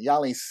 black tint,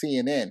 y'all ain't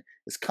CNN.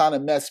 It's kind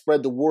of mess,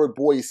 spread the word,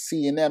 boys,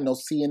 CNN. No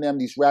CNN,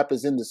 these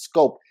rappers in the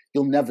scope.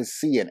 You'll never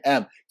see an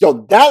M.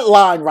 Yo, that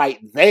line right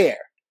there.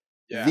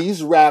 Yeah.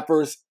 These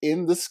rappers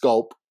in the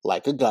scope,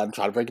 like a gun,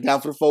 try to break it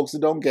down for the folks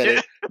that don't get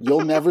it.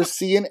 You'll never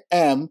see an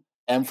M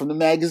from the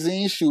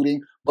magazine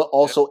shooting, but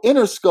also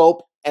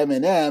Interscope,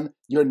 Eminem,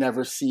 you're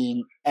never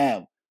seeing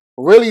M.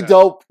 Really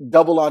dope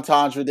double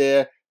entendre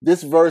there.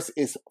 This verse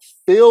is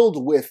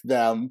filled with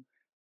them.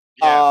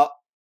 Yeah.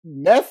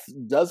 Meth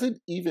doesn't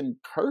even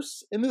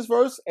curse in this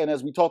verse. And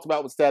as we talked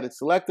about with Static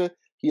Selector,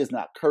 he has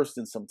not cursed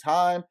in some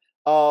time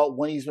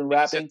when he's been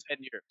rapping.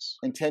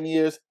 In 10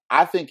 years.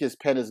 I think his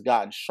pen has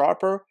gotten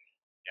sharper.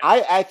 Yeah.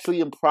 I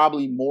actually am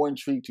probably more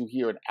intrigued to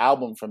hear an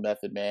album from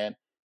Method Man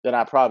than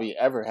I probably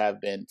ever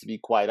have been, to be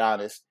quite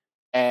honest.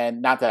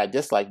 And not that I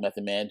dislike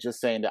Method Man,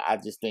 just saying that I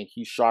just think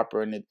he's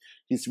sharper and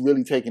he's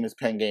really taking his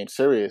pen game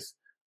serious.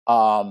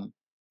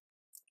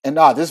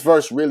 This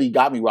verse really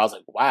got me where I was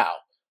like,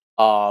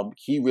 wow,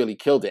 he really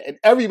killed it. And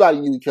everybody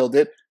knew he killed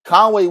it.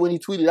 Conway, when he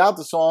tweeted out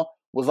the song,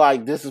 was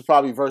like, this is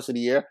probably verse of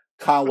the year.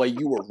 Conway,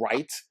 you were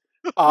right.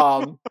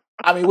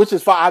 Which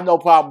is fine. I have no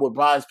problem with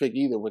Brian's pick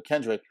either, with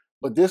Kendrick.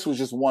 But this was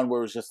just one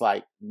where it was just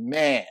like,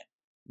 man,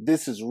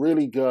 this is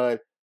really good.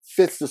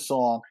 Fits the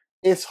song.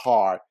 It's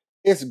hard.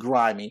 It's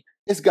grimy.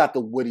 It's got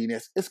the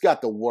woodiness. It's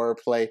got the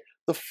wordplay.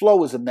 The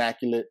flow is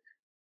immaculate.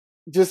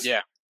 Just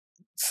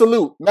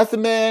salute. Method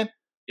Man,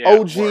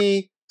 OG,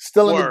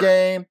 still in the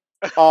game.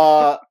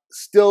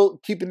 Still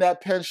keeping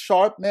that pen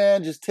sharp,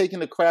 man. Just taking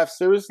the craft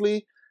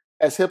seriously.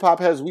 As hip hop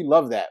heads, we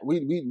love that.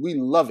 We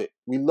love it.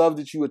 We love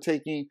that you are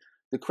taking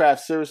the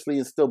craft seriously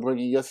and still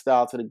bringing your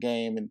style to the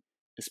game and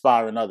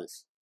inspiring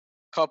others.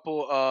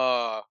 Couple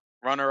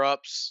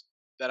runner-ups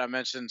that I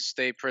mentioned.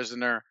 Stay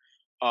Prisoner.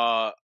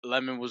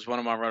 Lemon was one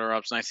of my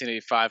runner-ups.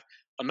 1985.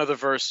 Another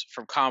verse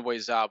from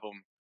Conway's album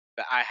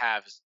that I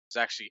have is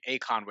actually a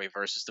Conway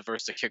verse. It's the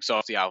verse that kicks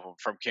off the album,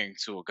 From King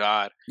to a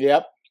God.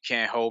 Yep. You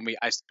can't hold me.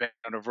 I spit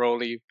on a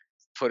rollie.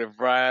 Put it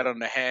right on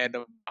the hand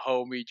of my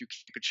homie. You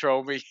can't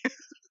control me.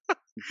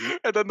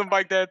 And then the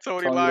Mike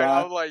D'Antoni line.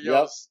 I was like,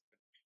 yo.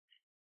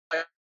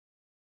 Yep.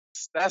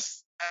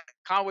 That's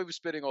Conway was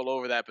spitting all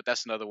over that, but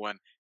that's another one.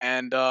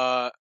 And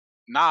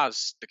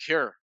Nas, The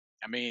Cure.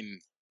 I mean,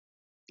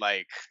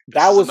 like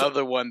that was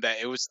another one that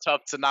it was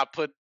tough to not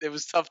put. It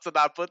was tough to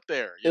not put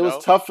there. It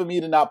was tough for me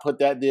to not put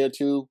that there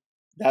too.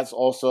 That's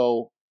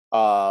also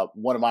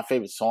one of my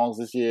favorite songs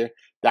this year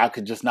that I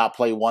could just not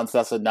play once.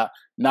 That's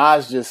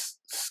Nas just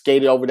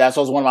skated over that.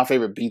 So it was one of my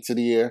favorite beats of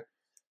the year.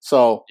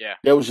 So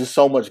there was just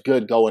so much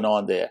good going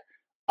on there.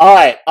 All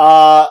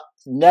right,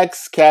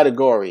 next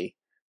category.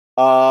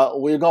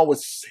 We're going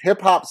with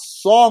hip hop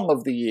song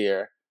of the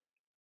year.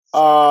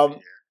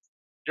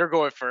 You're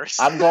going first.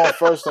 I'm going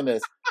first on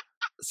this.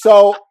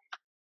 So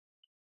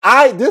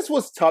this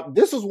was tough.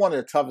 This was one of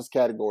the toughest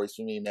categories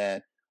for me,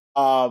 man.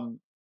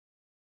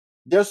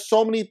 There's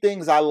so many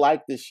things I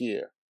like this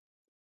year.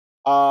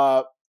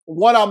 One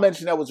I'll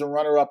mention that was a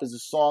runner-up is a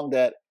song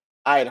that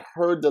I had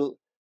heard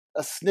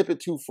a snippet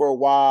to for a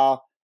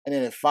while, and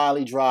then it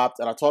finally dropped.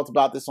 And I talked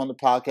about this on the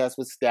podcast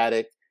with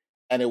Static,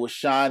 and it was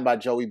Shine by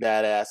Joey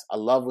Badass. I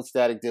love what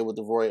Static did with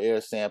the Roy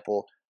Ayers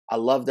sample. I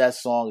love that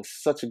song.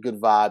 It's such a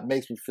good vibe.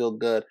 Makes me feel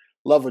good.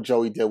 Love what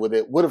Joey did with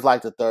it. Would have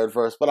liked the third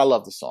verse, but I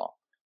love the song.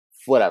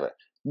 Whatever.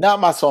 Not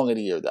my song of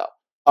the year, though.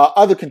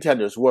 Other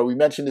contenders where we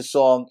mentioned this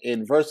song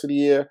in verse of the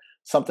year,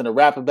 Something to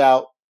Rap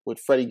About with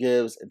Freddie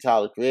Gibbs and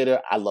Tyler, the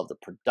Creator. I love the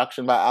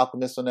production by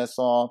Alchemist on that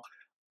song.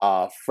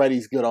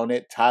 Freddie's good on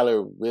it.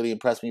 Tyler really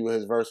impressed me with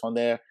his verse on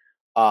there.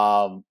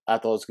 I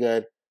thought it was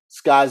good.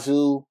 Sky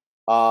Zoo,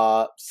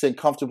 Sing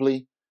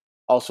Comfortably.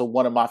 Also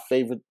one of my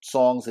favorite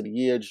songs of the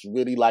year. Just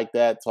really like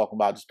that. Talking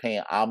about just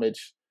paying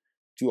homage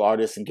to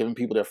artists and giving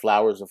people their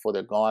flowers before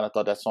they're gone. I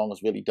thought that song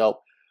was really dope.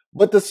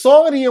 But the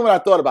song of the year, when I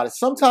thought about it,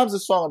 sometimes the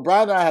song, and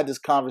Brian and I had this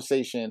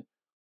conversation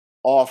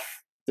off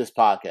this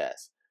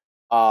podcast,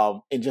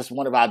 in just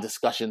one of our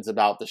discussions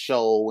about the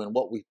show and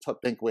what we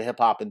think with hip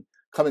hop and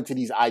coming to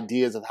these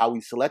ideas of how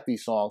we select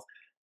these songs.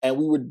 And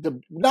we were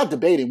not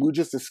debating, we were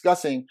just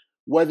discussing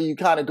whether you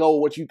kind of go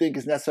what you think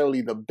is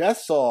necessarily the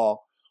best song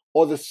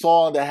or the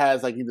song that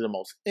has like either the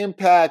most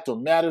impact or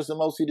matters the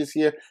most to you this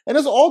year. And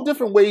there's all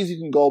different ways you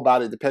can go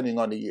about it depending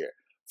on the year.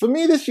 For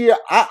me this year,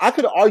 I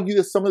could argue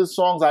that some of the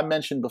songs I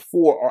mentioned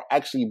before are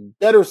actually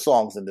better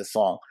songs than this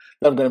song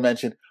that I'm going to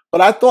mention.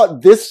 But I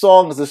thought this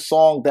song is the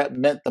song that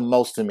meant the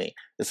most to me.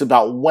 It's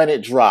about when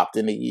it dropped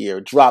in the year.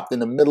 It dropped in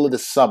the middle of the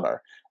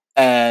summer.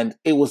 And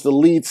it was the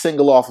lead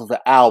single off of an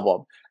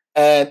album.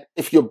 And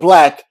if you're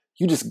black,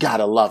 you just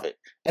gotta love it.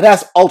 And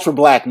that's Ultra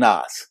Black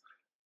Nas.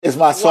 Is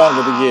my song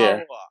of the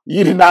year.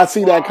 You did not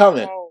see that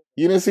coming.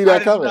 You didn't see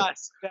that coming. I did not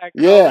see that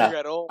coming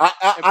at all.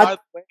 And by the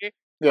way,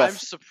 yes. I'm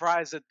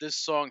surprised that this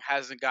song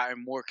hasn't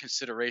gotten more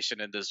consideration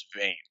in this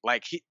vein.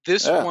 Like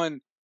this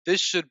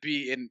should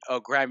be in a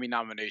Grammy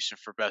nomination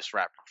for Best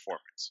Rap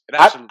Performance.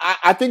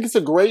 I think it's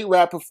a great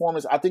rap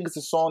performance. I think it's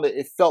a song that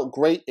it felt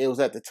great. It was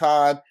at the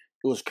time.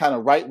 It was kind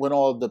of right when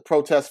all the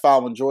protests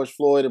following George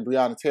Floyd and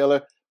Breonna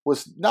Taylor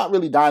was not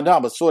really dying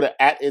down, but sort of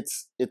at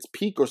its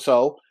peak or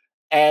so.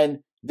 And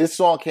this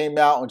song came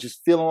out and just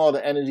feeling all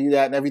the energy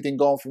that and everything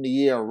going from the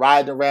year and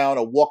riding around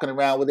or walking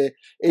around with it.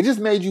 It just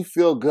made you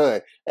feel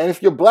good. And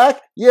if you're black,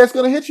 yeah, it's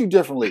going to hit you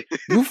differently.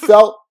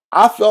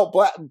 I felt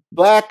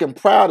black and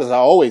proud as I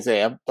always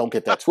am. Don't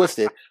get that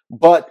twisted.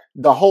 But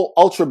the whole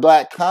ultra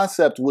black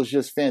concept was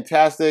just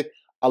fantastic.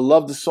 I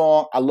love the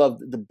song. I love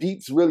the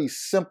beats, really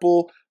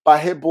simple by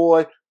Hit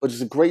Boy, but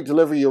just a great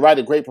delivery. You're right,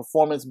 a great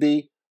performance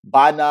beat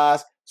by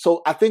Nas.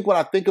 So I think when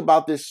I think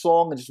about this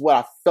song and just what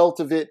I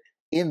felt of it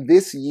in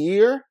this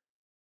year,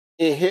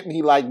 it hit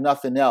me like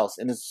nothing else.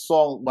 And this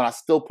song, when I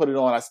still put it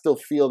on, I still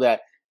feel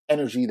that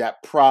energy,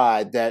 that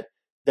pride, that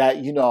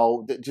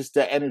just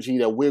that energy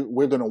that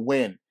we're gonna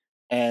win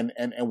and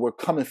we're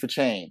coming for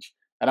change.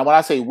 And when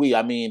I say we,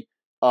 I mean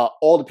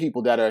all the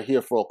people that are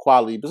here for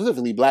equality,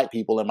 specifically black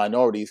people and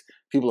minorities,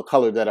 people of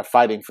color that are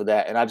fighting for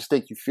that. And I just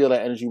think you feel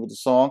that energy with the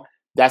song.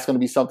 That's going to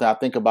be something I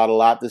think about a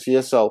lot this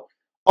year. So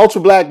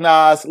Ultra Black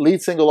Nas,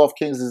 lead single off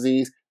King's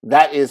Disease.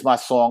 That is my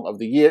song of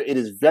the year. It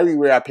is very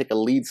rare I pick a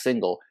lead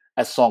single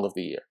as song of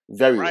the year.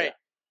 Very rare.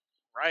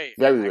 Right.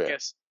 Very rare.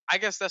 I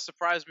guess that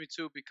surprised me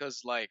too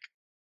because like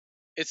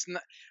it's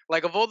not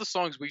like of all the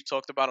songs we've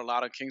talked about a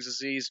lot on King's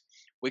Disease,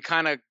 we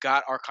kind of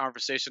got our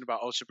conversation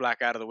about Ultra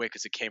Black out of the way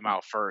because it came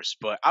out first.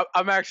 But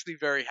I'm actually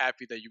very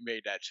happy that you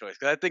made that choice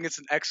because I think it's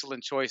an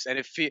excellent choice,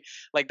 and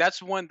like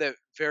that's one that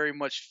very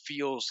much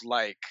feels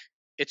like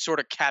it sort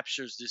of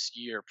captures this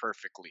year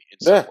perfectly in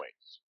some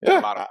ways.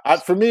 Yeah,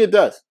 for me it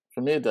does.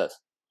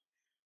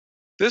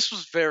 This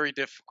was very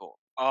difficult.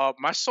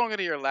 My song of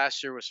the year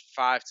last year was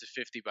 5 to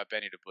 50 by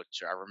Benny the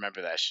Butcher. I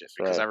remember that shit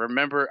because I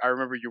remember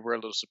you were a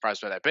little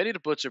surprised by that. Benny the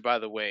Butcher, by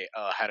the way,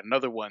 had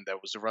another one that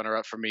was a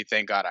runner-up for me.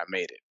 Thank God I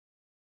made it.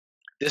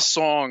 This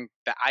song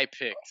that I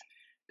picked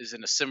is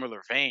in a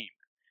similar vein.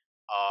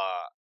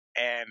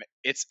 And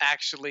it's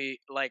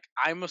actually like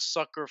I'm a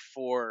sucker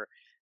for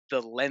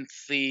the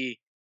lengthy,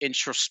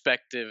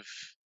 introspective,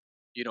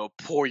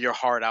 pour your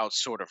heart out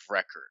sort of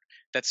record.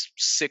 That's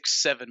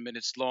 6-7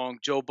 minutes long.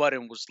 Joe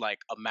Budden was like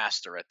a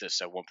master at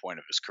this at one point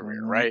of his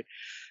career, right?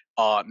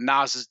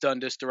 Nas has done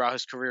this throughout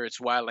his career.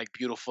 It's why I like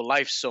Beautiful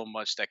Life so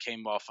much that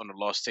came off on the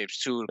Lost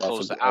Tapes 2 to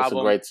close the album. That's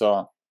a great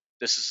song.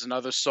 This is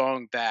another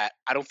song that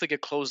I don't think it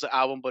closed the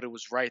album, but it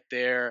was right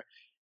there.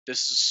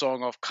 This is a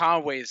song off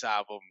Conway's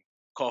album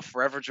called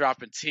Forever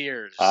Dropping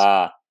Tears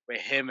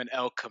with him and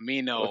El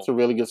Camino. That's a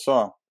really good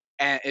song.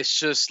 And it's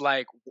just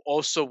like,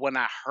 also when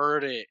I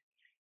heard it,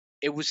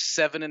 it was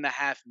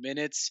 7.5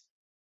 minutes.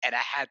 And I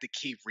had to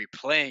keep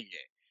replaying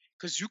it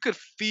because you could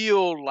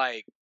feel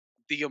like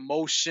the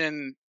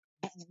emotion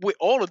with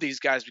all of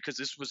these guys because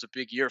this was a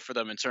big year for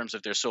them in terms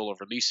of their solo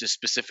releases,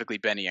 specifically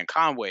Benny and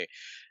Conway.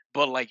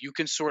 But like you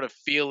can sort of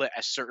feel it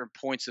at certain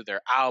points of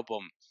their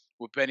album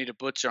with Benny the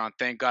Butcher on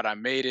Thank God I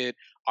Made It,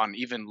 on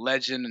even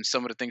Legend and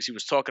some of the things he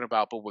was talking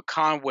about. But with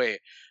Conway,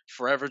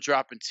 Forever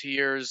Dropping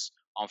Tears,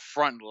 on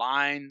Front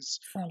Lines.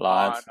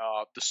 On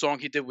the song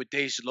he did with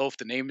Dej Loaf,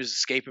 the name is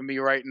escaping me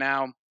right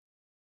now.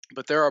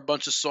 But there are a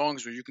bunch of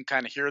songs where you can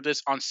kind of hear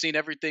this on "Seen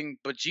Everything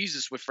But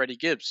Jesus" with Freddie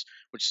Gibbs,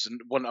 which is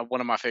one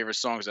of my favorite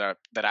songs that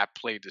I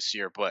played this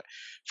year. But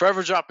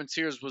 "Forever Dropping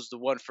Tears" was the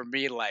one for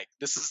me. Like,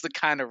 this is the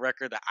kind of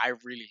record that I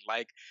really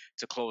like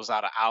to close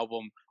out an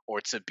album or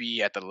to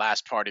be at the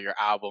last part of your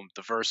album.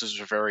 The verses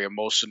were very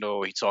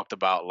emotional. He talked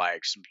about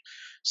like some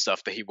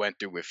stuff that he went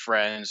through with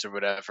friends or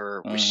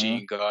whatever. Mm-hmm.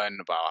 Machine Gun,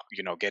 about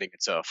getting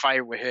into a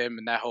fight with him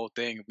and that whole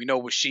thing. We know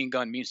what Machine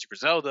Gun means to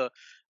Griselda.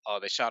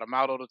 They shot him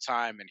out all the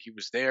time, and he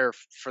was there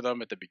for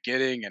them at the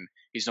beginning, and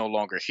he's no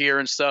longer here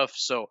and stuff.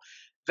 So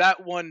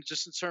that one,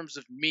 just in terms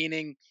of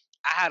meaning,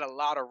 I had a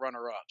lot of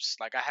runner-ups.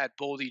 Like, I had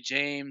Boldy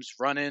James,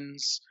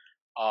 Run-Ins.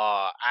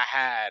 I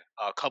had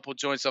a couple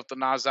joints off the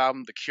Nas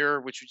album, The Cure,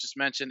 which we just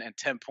mentioned, and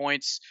 10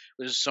 Points,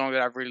 which is a song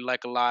that I really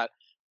like a lot.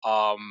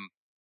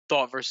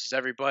 Thought versus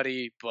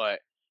Everybody, but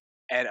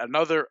and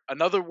another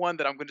one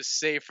that I'm going to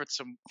save for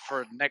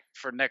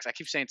next. I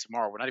keep saying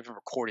tomorrow. We're not even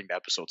recording the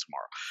episode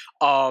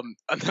tomorrow.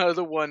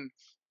 Another one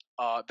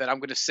that I'm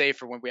going to save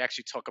for when we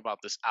actually talk about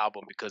this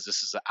album, because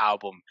this is an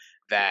album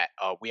that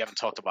we haven't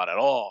talked about at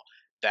all,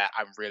 that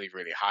I'm really,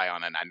 really high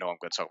on, and I know I'm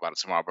going to talk about it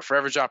tomorrow. But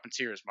 "Forever Dropping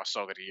Tears" is my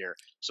song of the year.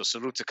 So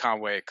salute to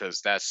Conway,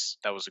 because that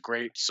was a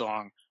great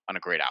song on a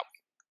great album.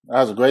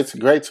 That was a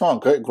great song.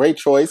 Great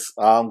choice.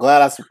 I'm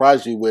glad I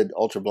surprised you with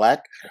Ultra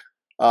Black.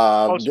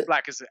 Ultra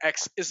Black is an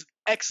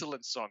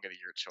excellent song of the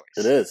year choice.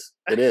 It is.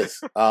 It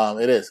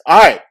is. All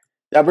right.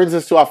 That brings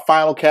us to our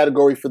final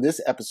category for this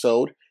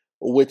episode,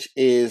 which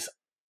is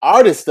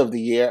Artist of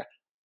the Year.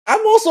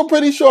 I'm also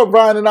pretty sure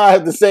Brian and I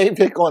have the same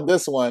pick on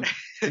this one.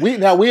 We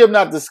have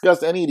not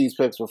discussed any of these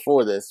picks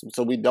before this,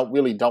 so we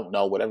don't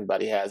know what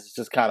everybody has. It's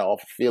just kind of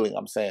off a feeling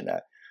I'm saying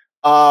that.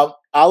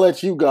 I'll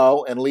let you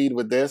go and lead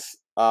with this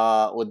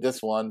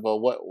one.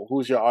 But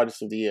who's your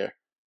Artist of the Year?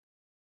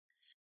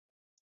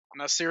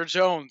 Nasir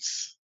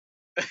Jones.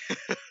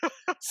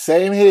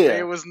 Same here.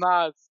 It was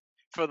Nas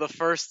for the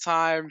first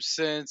time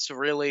since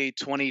really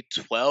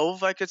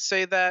 2012, I could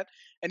say that.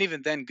 And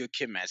even then, Good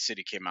Kid, Mad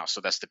City came out,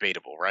 so that's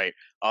debatable, right?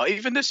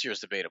 Even this year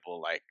is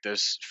debatable. Like,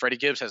 there's Freddie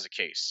Gibbs has a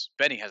case,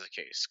 Benny has a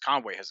case,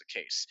 Conway has a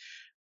case.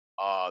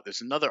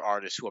 There's another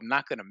artist who I'm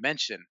not going to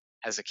mention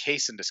has a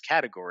case in this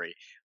category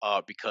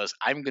because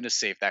I'm going to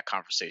save that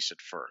conversation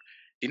for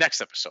the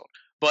next episode.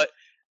 But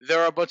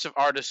there are a bunch of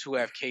artists who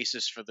have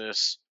cases for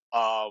this.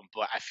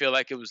 But I feel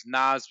like it was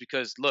Nas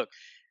because, look,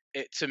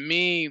 to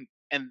me,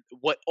 and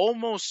what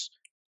almost,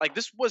 like,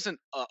 this wasn't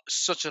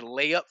such a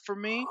layup for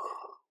me,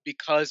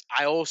 because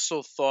I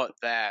also thought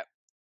that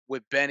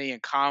with Benny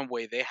and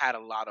Conway, they had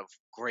a lot of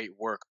great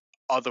work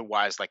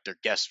otherwise, like their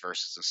guest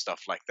verses and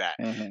stuff like that,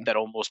 that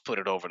almost put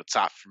it over the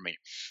top for me.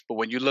 But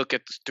when you look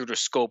at through the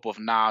scope of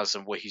Nas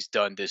and what he's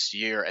done this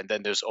year, and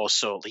then there's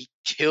also, he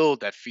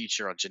killed that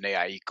feature on Jhené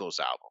Aiko's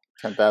album.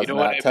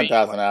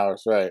 10,000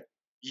 hours, right.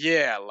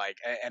 Yeah, like,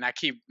 and I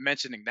keep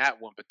mentioning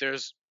that one, but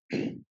there's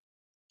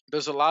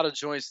a lot of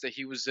joints that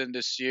he was in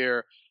this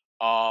year.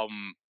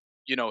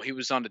 He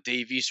was on the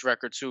Dave East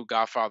record too,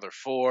 Godfather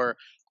 4,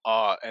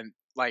 and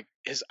like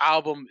his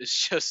album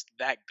is just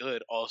that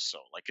good also.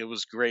 Like, it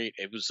was great.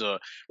 It was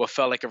what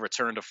felt like a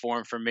return to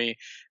form for me.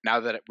 Now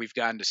that we've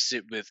gotten to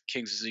sit with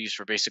King's Disease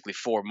for basically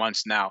 4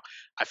 months now,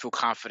 I feel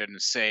confident in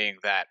saying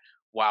that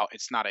while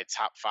it's not a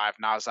top 5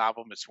 Nas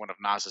album, it's one of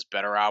Nas's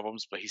better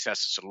albums, but he's had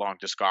such a long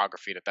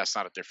discography that's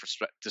not a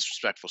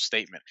disrespectful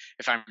statement.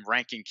 If I'm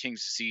ranking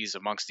King's Disease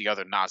amongst the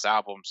other Nas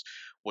albums,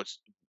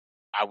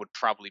 I would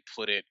probably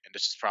put it, and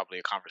this is probably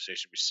a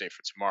conversation we save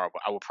for tomorrow,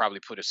 but I would probably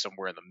put it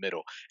somewhere in the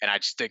middle. And I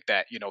just think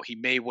that, he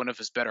made one of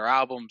his better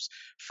albums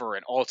for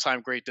an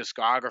all-time great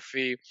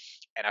discography,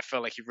 and I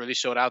felt like he really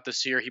showed out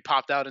this year. He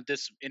popped out and did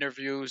some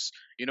interviews,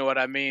 you know what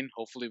I mean?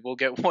 Hopefully we'll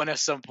get one at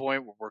some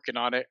point. We're working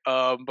on it.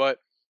 But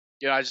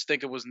I just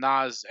think it was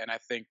Nas, and I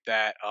think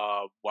that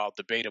while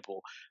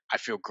debatable, I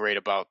feel great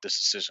about this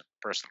decision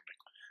personally.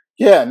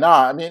 Yeah,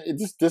 I mean,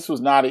 this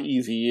was not an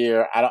easy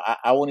year.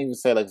 I wouldn't even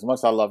say, like, as much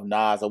as I love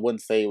Nas, I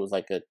wouldn't say it was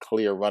like a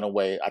clear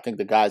runaway. I think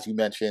the guys you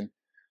mentioned,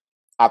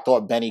 I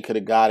thought Benny could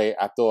have got it.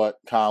 I thought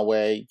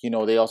Conway,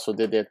 they also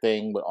did their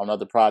thing on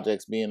other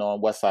projects, being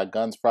on Westside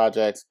Gunn's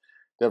projects,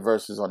 their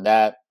verses on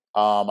that.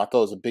 I thought it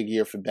was a big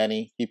year for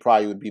Benny. He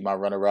probably would be my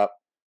runner-up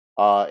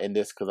in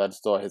this, because I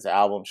just thought his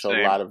album showed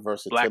a lot of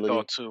versatility.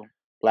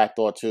 Black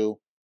Thought too.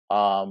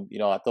 I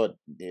thought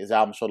his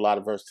album showed a lot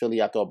of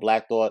versatility. I thought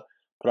Black Thought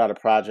put out a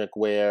project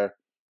where,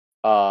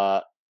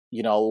 it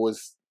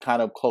was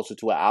kind of closer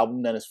to an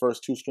album than his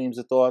first 2 streams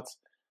of thoughts.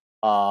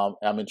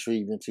 I'm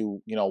intrigued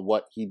into,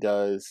 what he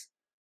does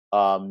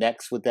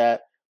next with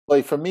that.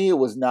 But for me, it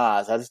was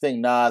Nas. I just think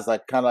Nas,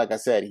 like I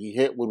said, he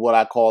hit with what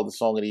I call the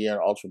song of the year in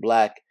Ultra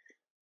Black.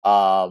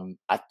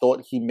 I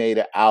thought he made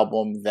an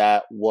album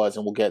that was,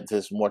 and we'll get to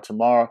this more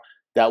tomorrow,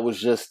 that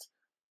was just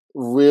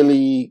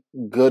really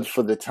good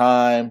for the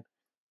time.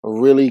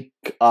 Really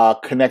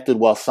connected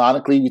well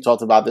sonically. We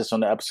talked about this on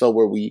the episode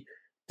where we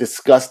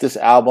discussed this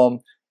album.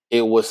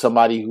 It was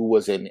somebody who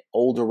was an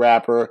older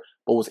rapper,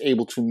 but was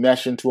able to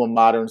mesh into a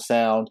modern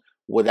sound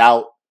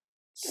without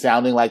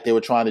sounding like they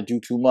were trying to do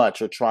too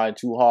much or trying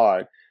too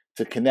hard.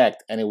 to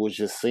connect, and it was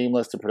just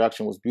seamless. The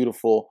production was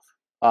beautiful,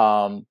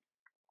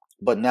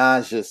 but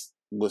Nas just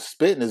was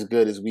spitting as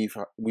good as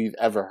we've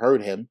ever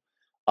heard him,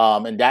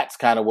 and that's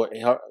kind of what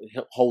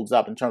holds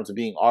up in terms of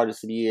being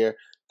Artist of the Year,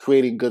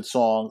 creating good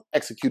songs,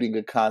 executing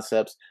good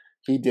concepts.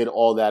 He did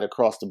all that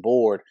across the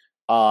board,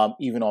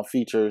 even on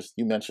features.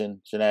 You mentioned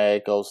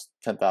Jhené Aiko's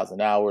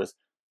 10,000 Hours,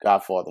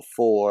 Godfather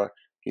 4.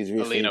 He's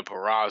recently Alina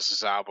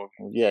Baraz's album.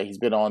 Yeah, he's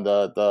been on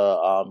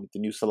the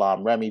new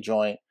Salaam Remi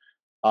joint.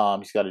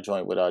 He's got a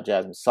joint with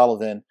Jasmine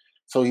Sullivan.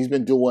 So he's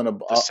been doing the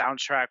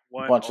soundtrack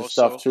one bunch also. of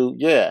stuff too.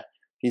 Yeah,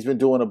 he's been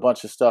doing a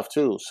bunch of stuff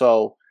too.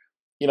 So,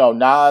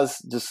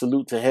 Nas, just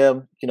salute to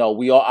him.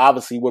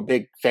 We're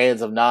big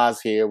fans of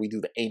Nas here. We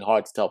do the Ain't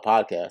Hard to Tell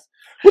podcast,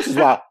 which is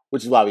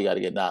why we got to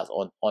get Nas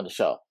on the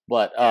show.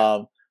 But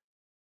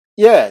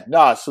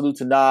salute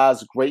to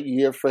Nas. Great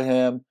year for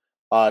him.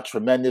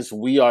 Tremendous.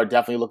 We are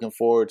definitely looking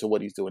forward to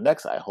what he's doing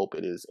next. I hope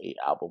it is an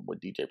album with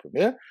DJ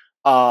Premier.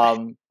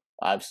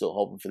 I'm still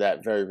hoping for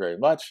that very, very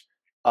much.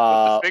 With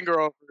the finger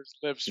over his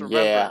lips,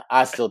 remember? Yeah,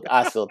 I still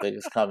think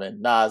it's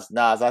coming. Nas,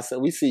 I said,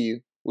 we see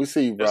you,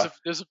 bro.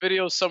 There's a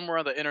video somewhere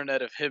on the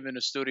internet of him in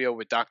the studio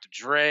with Dr.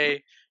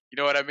 Dre. You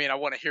know what I mean? I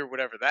want to hear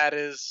whatever that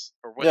is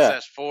or what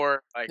that's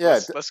for.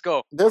 Let's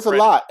go. There's a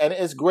lot, and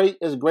it's great.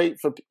 It's great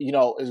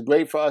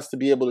for us to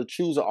be able to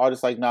choose an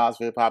artist like Nas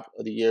for Hip Hop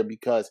of the Year,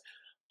 because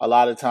a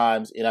lot of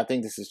times, and I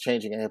think this is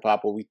changing in hip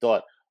hop, where we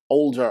thought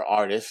older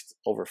artists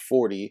over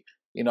 40,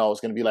 it's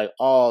going to be like,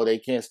 oh, they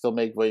can't still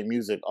make great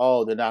music.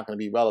 Oh, they're not going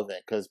to be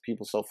relevant because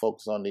people so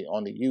focused on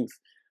the youth.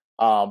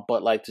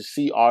 But like to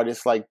see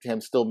artists like him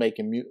still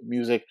making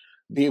music.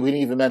 We didn't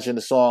even mention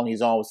the song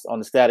he's on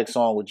the Static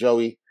song with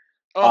Joey.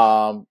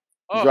 Right?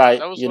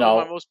 That was one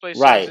of my most played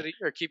songs of the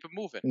year. Keep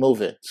it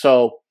moving.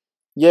 So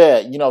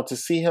yeah, to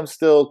see him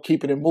still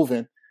keeping it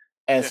moving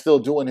and still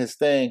doing his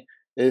thing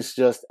is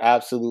just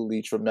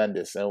absolutely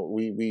tremendous, and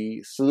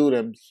we salute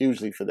him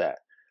hugely for that.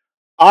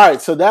 All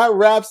right, so that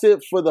wraps it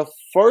for the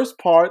first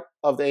part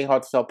of the Ain't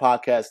Hard to Tell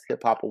podcast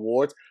Hip Hop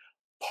Awards.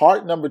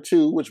 Part number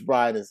 2, which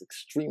Brian is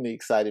extremely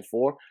excited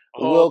for,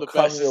 will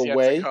come your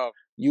way.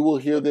 You will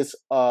hear this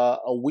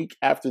a week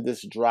after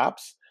this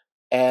drops,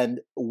 and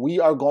we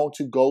are going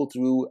to go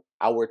through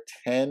our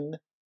 10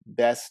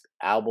 best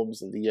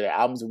albums of the year,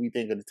 albums that we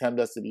think are the 10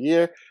 best of the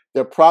year.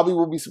 There probably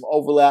will be some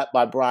overlap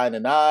by Brian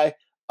and I,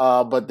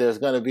 but there's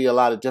going to be a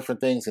lot of different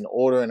things in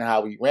order and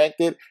how we ranked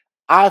it.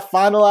 I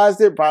finalized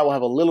it. Brian will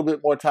have a little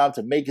bit more time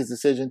to make his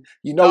decision.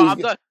 I'm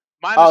done.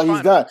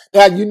 He's done.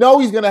 Yeah,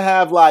 he's going to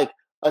have like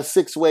a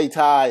 6-way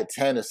tie at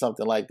 10 or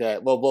something like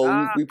that.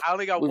 I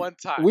only got one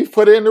tie. We've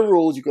put it in the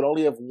rules. You can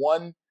only have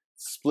one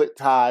split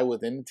tie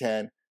within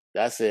 10.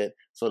 That's it.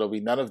 So there'll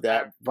be none of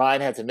that.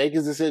 Brian had to make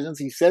his decisions.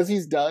 He says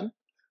he's done.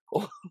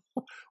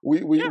 We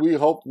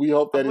hope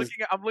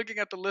that I'm looking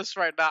at the list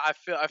right now.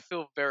 I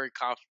feel very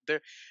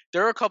confident.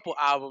 There are a couple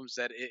albums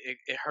that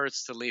it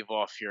hurts to leave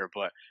off here,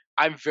 but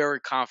I'm very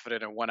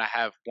confident in when I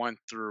have 1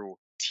 through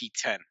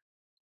T10.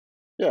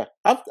 Yeah,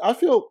 I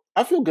feel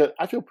good.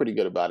 I feel pretty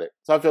good about it.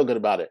 So I feel good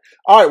about it.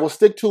 All right, well,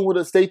 stay tuned with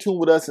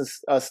us,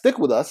 and stick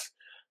with us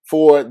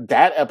for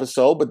that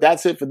episode. But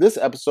that's it for this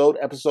episode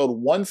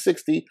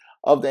 160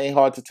 of the Ain't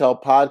Hard to Tell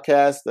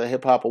podcast, the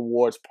Hip Hop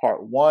Awards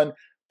Part 1.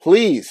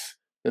 Please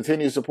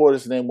continue to support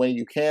us in any way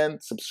you can.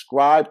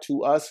 Subscribe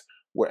to us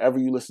wherever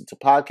you listen to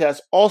podcasts.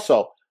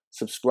 Also,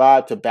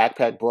 subscribe to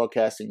Backpack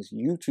Broadcasting's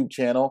YouTube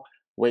channel.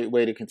 Great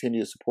way to continue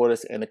to support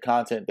us and the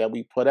content that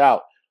we put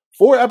out.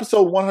 For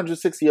episode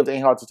 160 of the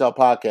Ain't Hard to Tell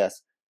podcast,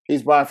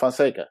 he's Brian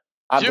Fonseca.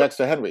 I'm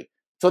Dexter Henry.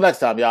 Till next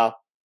time, y'all.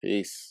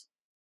 Peace.